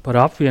 Par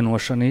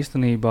apvienošanu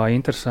īstenībā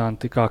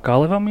interesanti, kā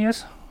Kalevam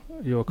ies,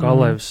 jo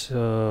Kalevs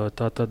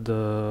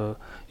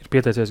ir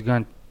pieteicies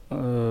gan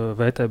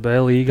VTB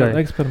līgai.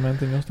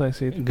 Eksperimentiņu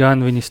uztaisīt. Gan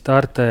viņi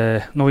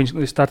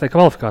startē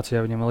kvalifikācijā,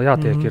 viņiem vēl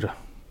jātiek ir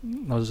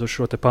uz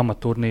šo te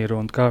pamaturnīru,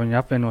 un kā viņi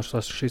apvienos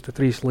šīs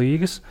 3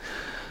 līgas.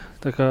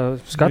 Tā kā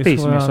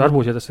skatīsimies,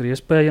 varbūt, ja tas ir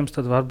iespējams,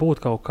 tad varbūt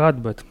kaut kad,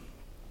 bet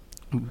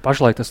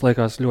pašlaik tas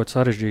liekas ļoti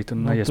sarežģīti un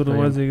neiespējami.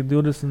 Tur vajadzīgi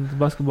 20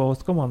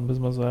 basketbolistu komandu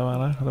bezmaz vai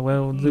ne?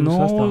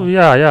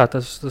 Jā,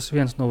 tas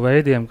viens no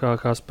veidiem,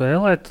 kā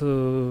spēlēt.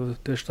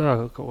 Tieši tā,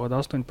 kaut kāda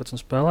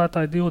 18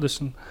 spēlētāji,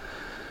 20.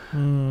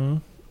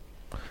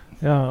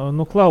 Jā,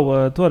 Klau,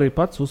 tu arī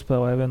pats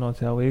uzspēlēji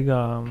vienotajā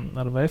līgā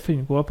ar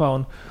Vefiņu kopā,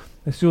 un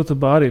es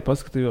YouTubā arī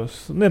paskatījos.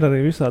 Ir arī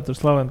visādi tur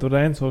slaveni tur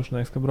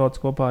Reinsošnieks, ka brauc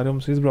kopā ar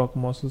jums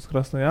izbraukumos uz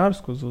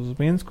Krasnojārsku, uz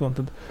Minsku, un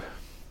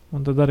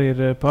tad arī ir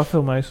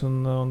pafilmējis, un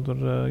tur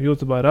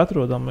YouTubā ir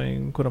atrodami,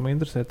 kuram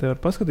interesē, te var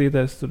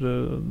paskatīties tur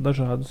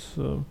dažādus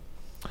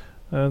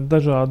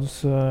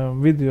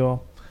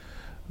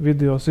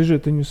video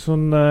sižetiņus,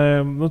 un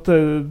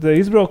te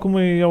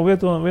izbraukumi jau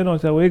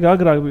vienotajā līgā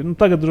agrāk bija,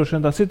 tagad droši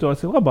vien tā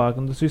situācija labāka,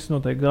 un tas viss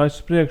noteikti gājis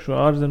uz priekšu,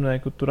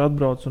 ārzemnieki, kur tur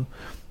atbrauc, un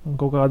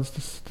kaut kāds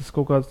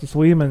tas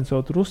līmenis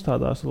jau tur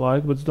uzstādās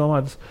laiku, bet es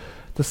domāju,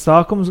 tas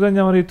sākums gan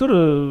jau arī tur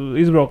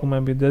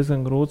izbraukumiem bija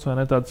diezgan grūts, vai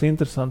ne tāds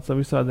interesants ar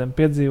visādiem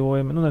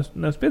piedzīvojumiem,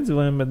 nevis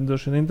piedzīvojumiem, bet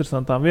droši vien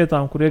interesantām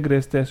vietām, kur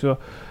iegriezties,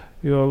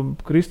 jo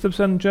Kristaps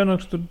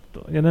Černoks tur,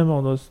 ja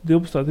nemaldos,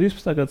 12.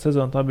 13. gada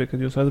sezona tā bija, kad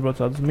jūs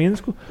aizbraucāt uz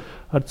Minsku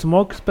ar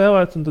Cmoku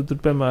spēlēt, un tad tur,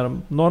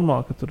 piemēram,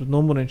 normāli, ka tur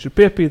numuriņš ir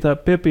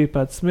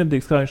piepīpēts,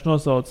 smirdīgs, kā viņš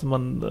nosauc,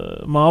 man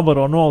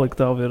Marlboro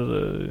noliktavu ir,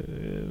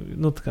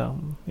 tā kā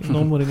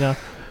numuriņā.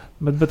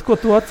 Bet ko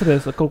tu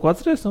atceries? Kaut ko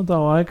atceries no tā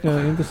laika?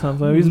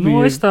 Interesanti, vai viss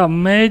bija? Es tā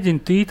mēģinu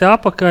tīt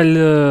apakaļ,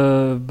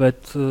 bet,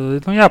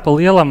 pa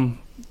lielam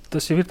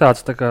tas jau ir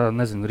tāds, tā kā,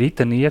 nezinu,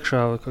 riteni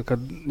iekšā, kad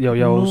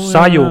jau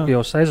sajūg, jau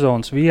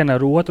sezonas viena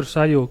ar otru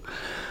sajūg.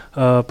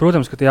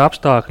 Protams, ka tie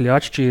apstākļi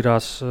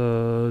atšķīrās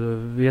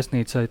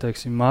viesnīcai,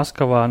 teiksim,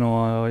 Maskavā no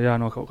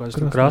kaut kādas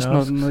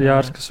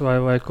Krasnojārskas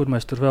vai kur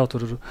mēs tur vēl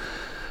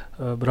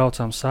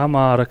braucām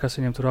Samāra, kas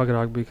viņiem tur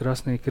agrāk bija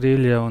Krasnī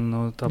Kriļa un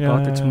tā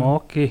pati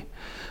Cmoki.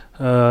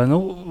 Man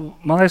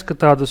liekas, ka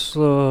tādus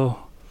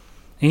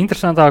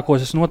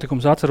interesantākos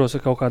notikums atceros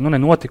ar kaut kādu,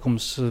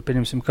 nenotikums,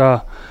 pieņemsim,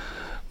 kā,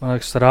 man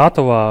liekas,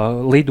 Rātovā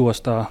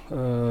lidostā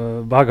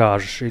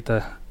bagāža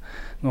šīta,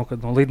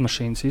 kad no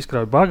lidmašīnas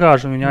izkrauj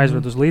bagāžu un viņi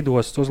aizved uz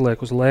lidostas, uzliek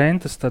uz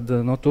lentes, tad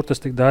tur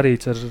tas tika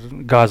darīts ar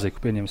gaziku,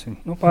 pieņemsim.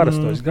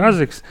 Parastojas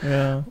gaziks,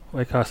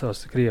 vai kā savs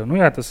Krievu.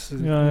 Tas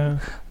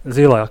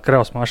zilā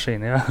kravas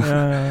mašīna,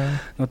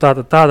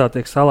 tādā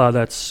tiek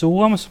salādēts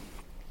somas.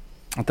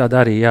 Tad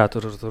arī,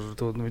 tur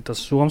tas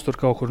soms tur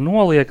kaut kur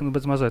noliek,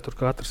 bet mazliet tur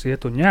katrs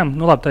iet un ņem.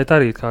 Labi, tā ir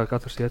arī, kā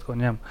katrs iet ko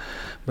ņem.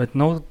 Bet,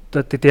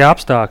 tad tie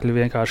apstākļi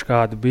vienkārši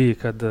kādi bija,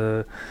 kad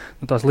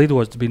tās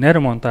lidostas bija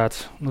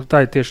neremontētas. Tā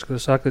ir tieši, kad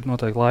saka, ka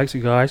noteikti laiks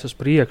ir gājis uz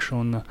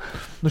priekšu.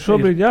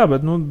 Šobrīd jā,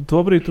 bet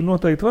tobrīd tu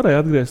noteikti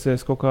varēja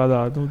atgriezties kaut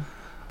kādā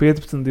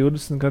 15,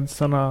 20 gadu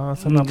sanā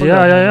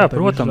Jā,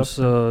 protams,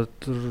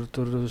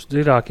 tur uz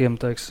dzirākiem,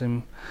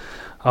 teiksim,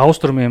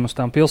 austrumiem, uz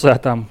tām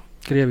pilsētām,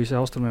 Krievijas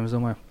austrumiem, es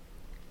domāju.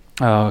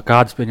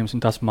 Kādas, pieņemsim,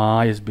 tās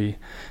mājas bija,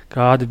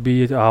 kādi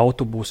bija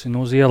autobusi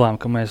uz ielām,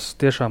 ka mēs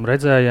tiešām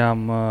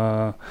redzējām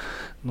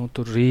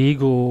tur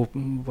Rīgu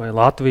vai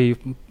Latviju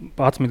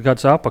 11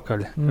 gadus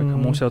atpakaļ.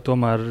 Mums jau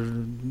tomēr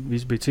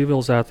viss bija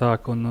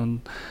civilizētāk un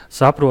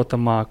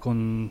saprotamāk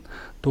un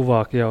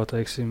tuvāk jau,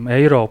 teiksim,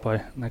 Eiropai,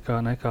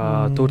 nekā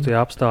tur tie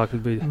apstākļi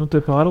bija.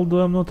 Tie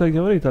pārlidojumi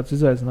noteikti jau arī tāds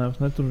izaicinājums,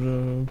 ne? Tur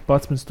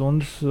 11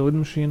 stundas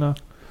lidmašīnā.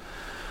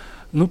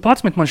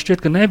 11 man šķiet,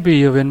 ka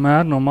nebija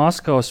vienmēr no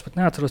Maskavas, bet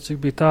neatceros, cik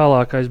bija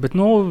tālākais. Bet,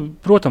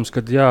 protams,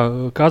 kad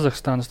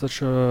Kazahstānas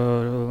taču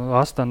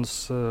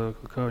Astanas,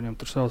 kā viņam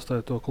tur sauc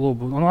to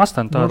klubu,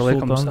 Astana tāda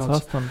liekam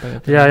sauc.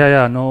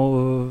 Jā,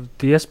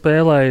 tie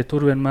spēlēja,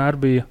 tur vienmēr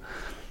bija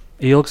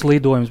ilgs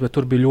lidojums, bet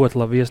tur bija ļoti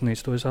labi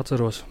viesnīca, to es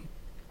atceros.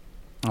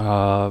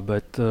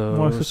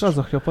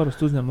 Kazahstāna jau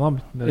parasti uzņem labi.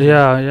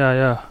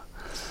 Jā.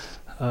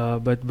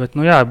 Bet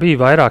bija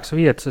vairākas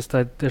vietas, es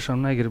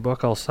tiešām negribu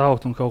atkal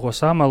saukt un kaut ko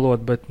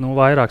samalot, bet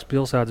vairākas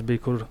pilsētas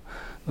bija, kur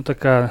tā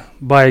kā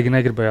baigi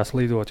negribējās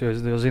lidot, jo es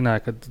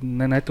zināju, ka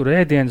ne tur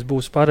ēdienas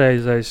būs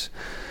pareizais,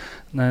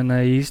 ne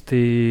īsti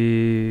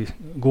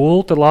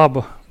gulta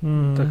laba,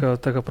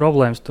 tā kā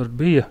problēmas tur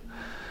bija,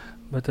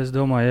 bet es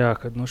domāju,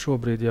 ka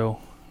šobrīd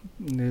jau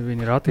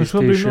viņi ir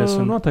attīstījušies.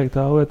 Šobrīd noteikti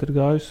tā lieta ir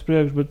gājusi uz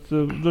priekšu, bet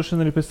droši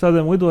vien arī pēc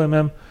tādiem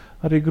lidojumiem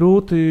arī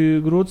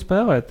grūti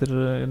spēlēt ir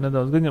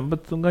nedaudz,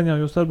 bet gan jau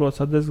jūs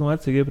atbraucāt diezgan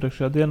laicīgi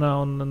iepriekšējā dienā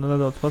un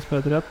nedaudz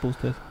paspējat arī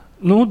atpūsties.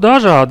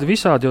 Dažādi,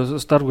 visādi jau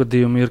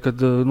starpgadījumi ir,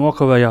 kad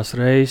nokavējās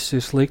reizes,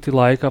 ir slikti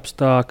laika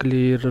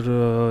apstākļi, ir,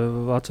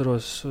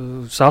 atceros,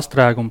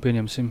 sastrēgumi,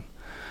 pieņemsim,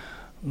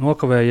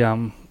 nokavējām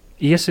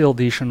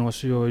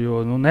iesildīšanos,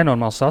 jo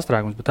nenormāls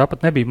sastrēgums, bet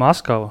tāpat nebija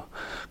Maskava,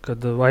 kad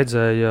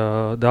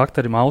vajadzēja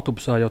daktarim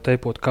autobusā jau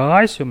teipot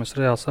kājas, jo mēs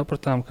reāli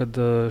sapratām, ka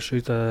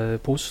šī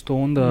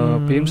pusstunda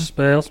pirms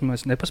spēles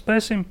mēs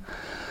nepaspēsim.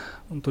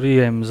 Un tur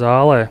ieejam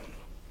zālē,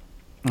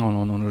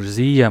 un ir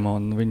ziema,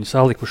 un viņi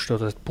salikuši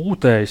to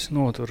pūtējus,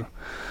 tur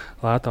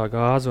lētā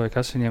gāze vai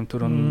kas viņiem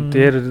tur, un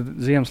tie ir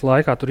ziemas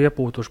laikā tur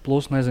iepūtuši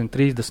plus,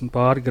 30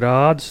 pāri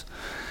grādus.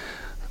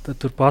 Tad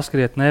tur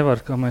paskriet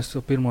nevar, kā mēs to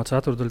pirmo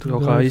ceturdaļu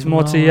kaut kā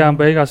izmocījām,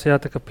 beigās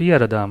tā kā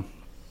pieradām.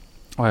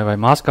 Vai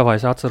Maskavā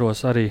es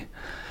atceros arī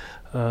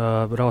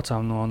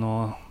braucām no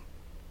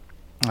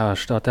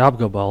šitā te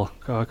apgabala,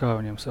 kā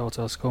viņiem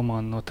saucās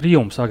komanda, no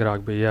Triumfs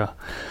agrāk bija,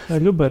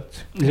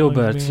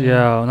 Ļuberts,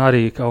 jā, un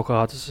arī kaut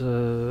kāds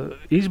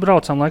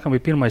izbraucām, laikam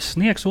bija pirmais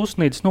sniegs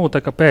uzsnīdis,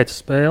 tā kā pēc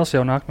spēles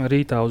jau nākamajā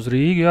rītā uz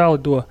Rīgu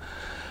jālido,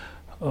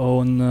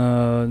 un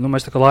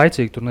mēs tā kā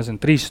laicīgi tur,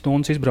 3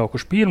 stundas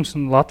izbraukuši pirms,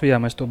 un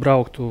Latvijā mēs to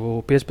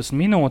brauktu 15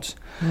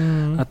 minūtes,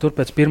 tur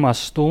pēc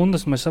pirmās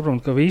stundas mēs saprotam,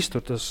 ka viss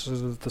tur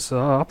tas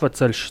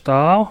apveceļš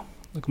stāv,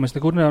 ka mēs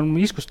nekur nevaram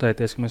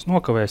izkustēties, ka mēs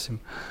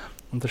nokavēsim.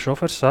 Un tas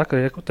šofers saka,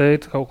 ka te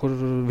ir kaut kur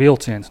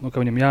vilciens, ka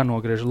viņam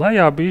jānogriež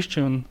lejā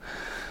bišķi, un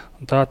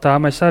tā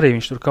mēs arī,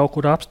 viņš tur kaut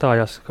kur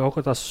apstājās, kaut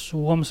kur tās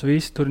somas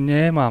visi tur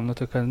ņēmām,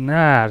 tā kā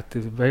nērti,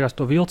 beigās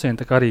to vilcienu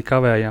tā kā arī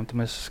kavējām, tad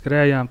mēs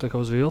skrējām tā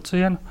kā uz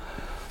vilcienu,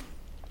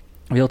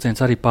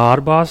 vilciens arī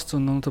pārbāsts,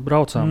 un tad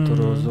braucām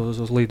tur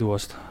uz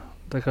lidostu.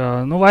 Tā kā,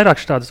 vairāk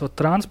šādas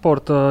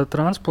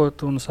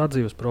transporta un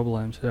sadzīves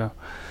problēmas, jā,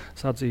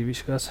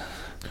 sadzīvis kas.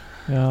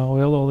 Jā,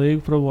 lielo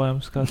līgu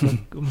problēmas,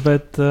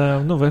 bet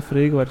VF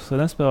Rīga vairs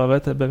nespēlē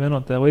VTB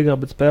vienotajā līgā,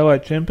 bet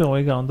spēlēja Čempionu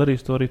līgā un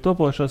darīs to arī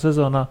topošā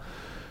sezonā.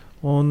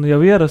 Un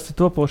jau ierasti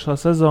topošā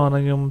sezona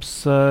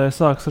jums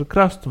sāks ar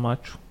krastu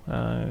maču,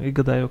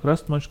 ikgadējo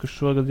krastu maču, kas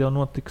šogad jau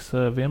notiks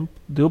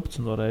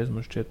 12 reizi,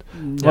 man šķiet.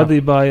 Jā.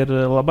 Vadībā ir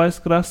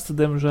labais krasts,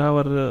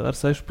 diemžēl ar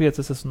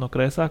 6-5, es esmu no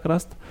kreisā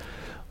krasta.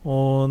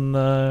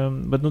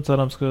 Bet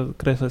cerams, ka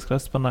kreisais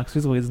krasts panāks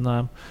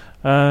izlīdzinājumu.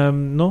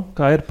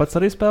 Kā ir, pats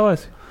arī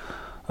spēlēsi?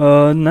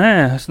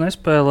 Nē, es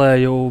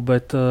nespēlēju,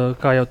 bet,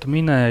 kā jau tu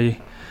minēji,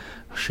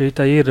 šī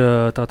ir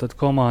tātad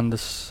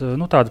komandas,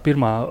 tāda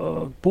pirmā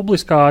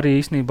publiskā arī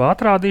īstenībā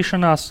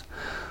atrādīšanās.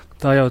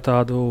 Tā jau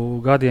tādu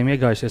gadiem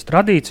iegājusies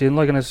tradīcija,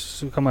 lai gan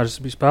kamēr es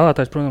biju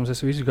spēlētājs, protams,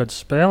 es visu gadu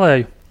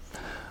spēlēju.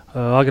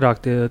 Agrāk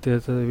tie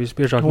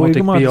visbiežāk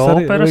notika pie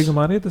operas.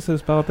 Līgumā arī tas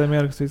ir spēlētājiem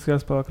ierakstīts, kā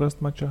spēlē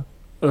krastmačā?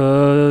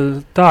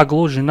 Tā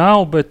gluži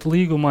nav, bet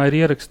līgumā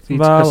ir ierakstīts,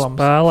 ka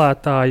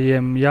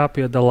spēlētājiem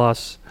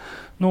jāpiedalās,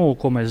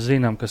 ko mēs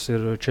zinām, kas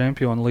ir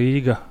Čempionu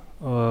līga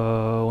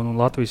un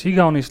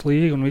Latvijas-Igaunijas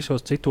līga un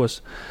visos citos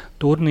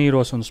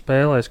turnīros un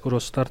spēlēs,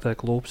 kuros startē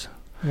klubs.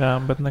 Jā,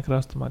 bet ne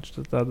krastmačs,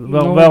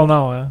 vēl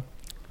nav, jā.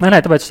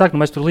 Nē, tāpēc es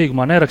saku, mēs tur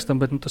līgumā nerakstam,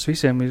 bet tas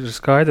visiem ir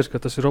skaidrs, ka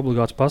tas ir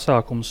obligāts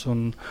pasākums,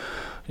 un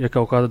ja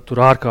kaut kāda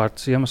tur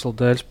ārkārtas iemesla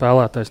dēļ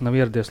spēlētājs nav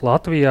ieradies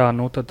Latvijā,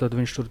 tad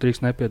viņš tur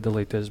drīkst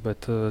nepiedalīties,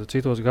 bet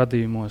citos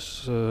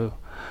gadījumos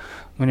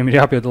viņam ir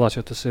jāpiedalās,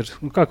 jo tas ir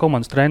kā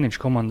komandas treniņš,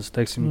 komandas,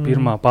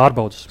 pirmā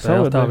pārbaudas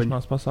spēle.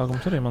 Savedēšanās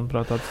pasākums arī,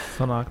 manuprāt, tāds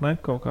sanāk, ne?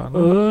 Kaut kā,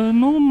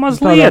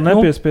 mazliet.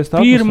 Nepiespiest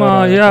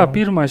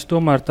Pirmais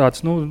tomēr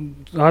tāds,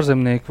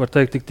 ārzemnieki, var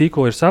teikt,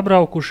 tikko ir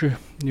sabraukuši,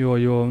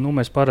 jo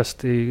mēs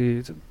parasti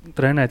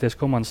trenēties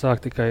komandas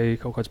sāk tikai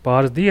kaut kāds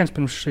pāris dienas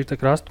pirms šī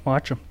krasta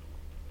mača.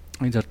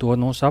 Līdz ar to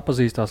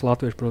sapazīstās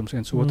latvieši, protams,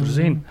 viens otru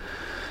zina,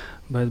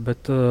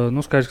 bet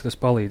skaidrs, ka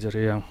tas palīdz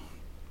arī, jā.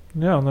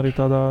 Jā, un arī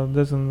tādā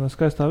diezgan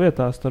skaistā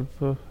vietā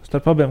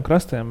starp abiem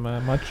krastiem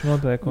mačs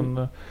notiek,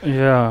 un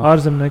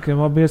ārzemniekiem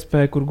abi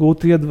iespēja, kur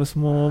gūt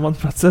iedvesmu,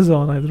 manuprāt,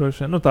 sezonai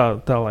droši vien,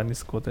 tā lai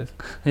izskoties.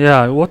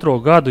 Jā, otro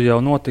gadu jau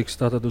notiks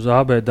tātad uz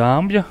AB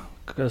Dambja,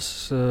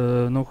 kas,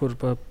 kur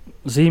pa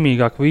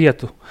zīmīgāku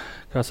vietu,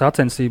 kā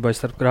sacensībai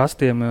starp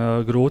krastiem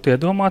grūti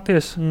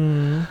iedomāties.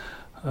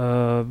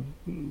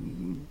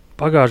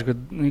 Pagājušajā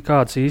gadā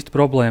nekādas īsti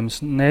problēmas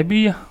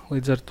nebija,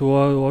 līdz ar to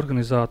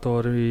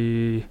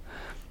organizatori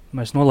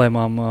mēs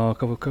nolēmām,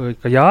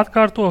 ka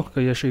jāatkārto,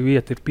 ka ja šī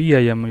vieta ir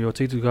pieejama, jo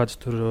citus gadus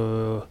tur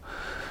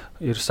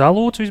ir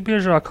salūts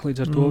visbiežāk,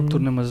 līdz ar to tur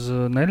nemaz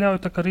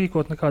neļauj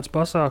rīkot nekādas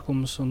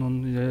pasākumus,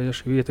 un ja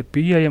šī vieta ir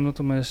pieejama,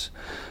 tad mēs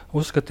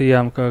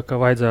uzskatījām, ka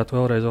vajadzētu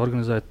vēlreiz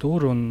organizēt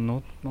turu,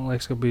 un man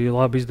liekas, ka bija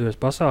labi izdevies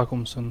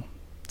pasākums, un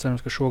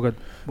cerams, ka šogad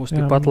būs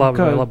tikpat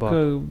labi vai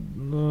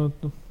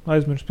labāk.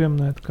 Aizmirst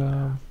pieminēt,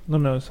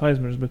 nevis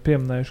aizmirst, bet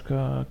pieminējuši,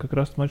 ka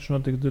krasta mačs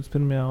notiks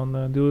 21. un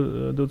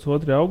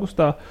 22.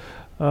 augustā.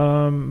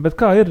 Bet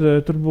kā ir,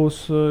 tur būs,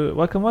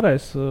 laikam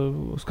varēs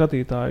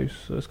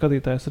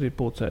skatītājus arī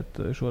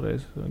pulcēt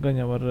šoreiz, gan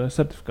jau ar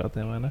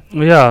certifikātiem, vai ne?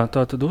 Jā,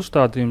 tātad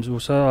uzstādījums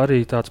būs arī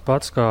tāds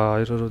pats, kā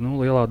ir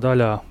lielā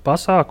daļā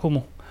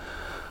pasākumu.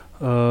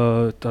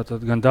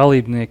 Tātad gan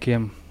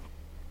dalībniekiem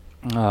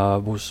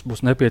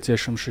būs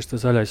nepieciešams šis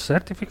zaļais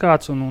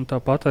certifikāts, un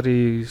tāpat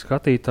arī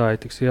skatītāji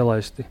tiks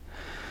ielaisti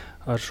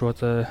ar šo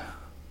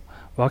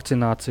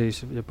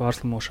vakcinācijas,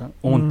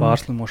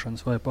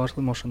 pārslimošanas vai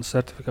pārslimošanas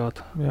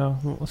certifikātu. Jā,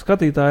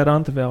 skatītāji ar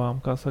antivielām,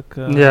 kā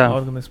saka,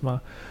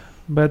 organismā.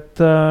 Bet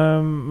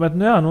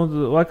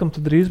laikam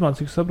tad drīzumā,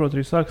 cik saprotu,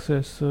 arī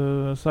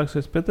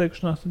sāksies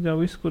pieteikšanās, tad jau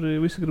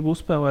visi grib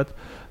uzspēlēt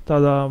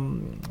tādā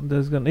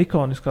diezgan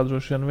ikoniskā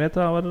droši vien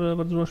vietā var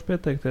droši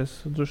pieteikties.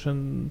 Droši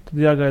vien tad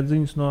jāgaida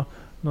ziņas no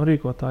no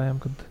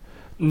rīkotājiem, kad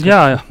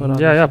Jā,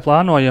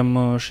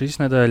 plānojam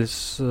šīs nedēļas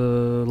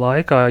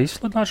laikā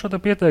izsludināt šo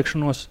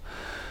pieteikšanos.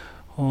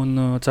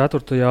 Un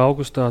 4.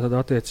 augustā tad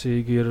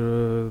attiecīgi ir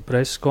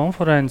preses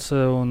konference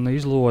un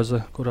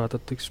izloze, kurā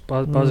tad tiks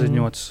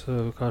paziņots,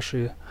 kā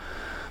šie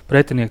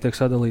pretinieki tiek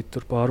sadalīti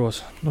tur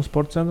pāros. No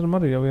Sporta centram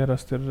arī jau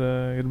ierasti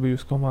ir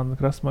bijusi komanda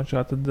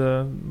krastmačā, tad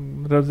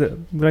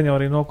gan jau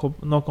arī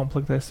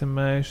nokomplektēsim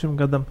šim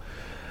gadam.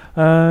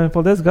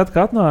 Paldies, Gata,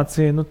 ka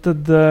atnāci. Nu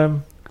tad,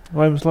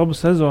 lai jums labu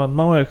sezonu,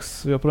 man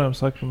liekas, joprojām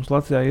saka, ka mums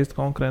Latvijā īsti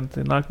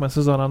konkurenti nākamajā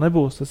sezonā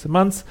nebūs. Tas ir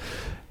mans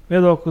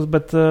viedoklis,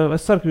 bet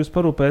es ceru, ka jūs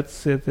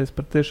parūpēsieties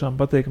par tiešām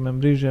patīkamiem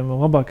brīžiem,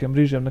 labākiem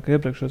brīžiem nekā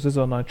iepriekšējā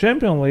sezonā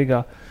Čempionu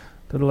līgā,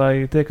 tad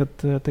lai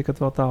tiekat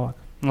vēl tālāk.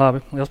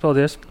 Labi, liels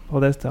paldies!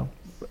 Paldies tev!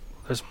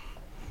 Paldies.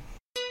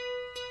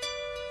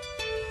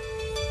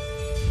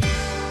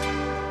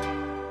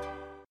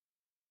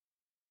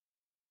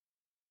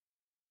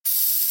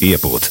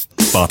 Iepūt,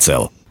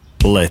 pacel,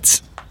 lec,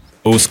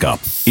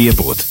 uzkāp,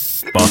 iepūt,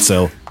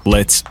 pacel,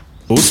 lec,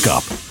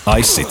 uzkāp,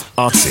 aizsit,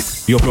 atsit,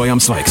 joprojām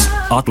svaigs,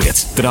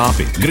 atliec,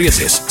 trāpi,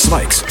 griezies,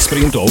 svaigs,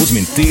 sprinto,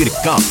 uzmin, tīri,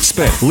 kāp,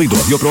 spēr, lido,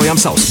 joprojām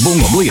savs,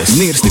 bungo, bliez,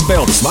 nirsti,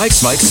 peldi, svaigs,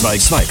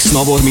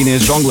 snowboard,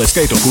 mīnies, žonglē,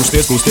 skaito,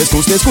 kusties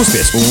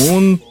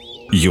un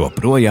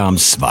joprojām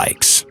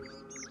svaigs.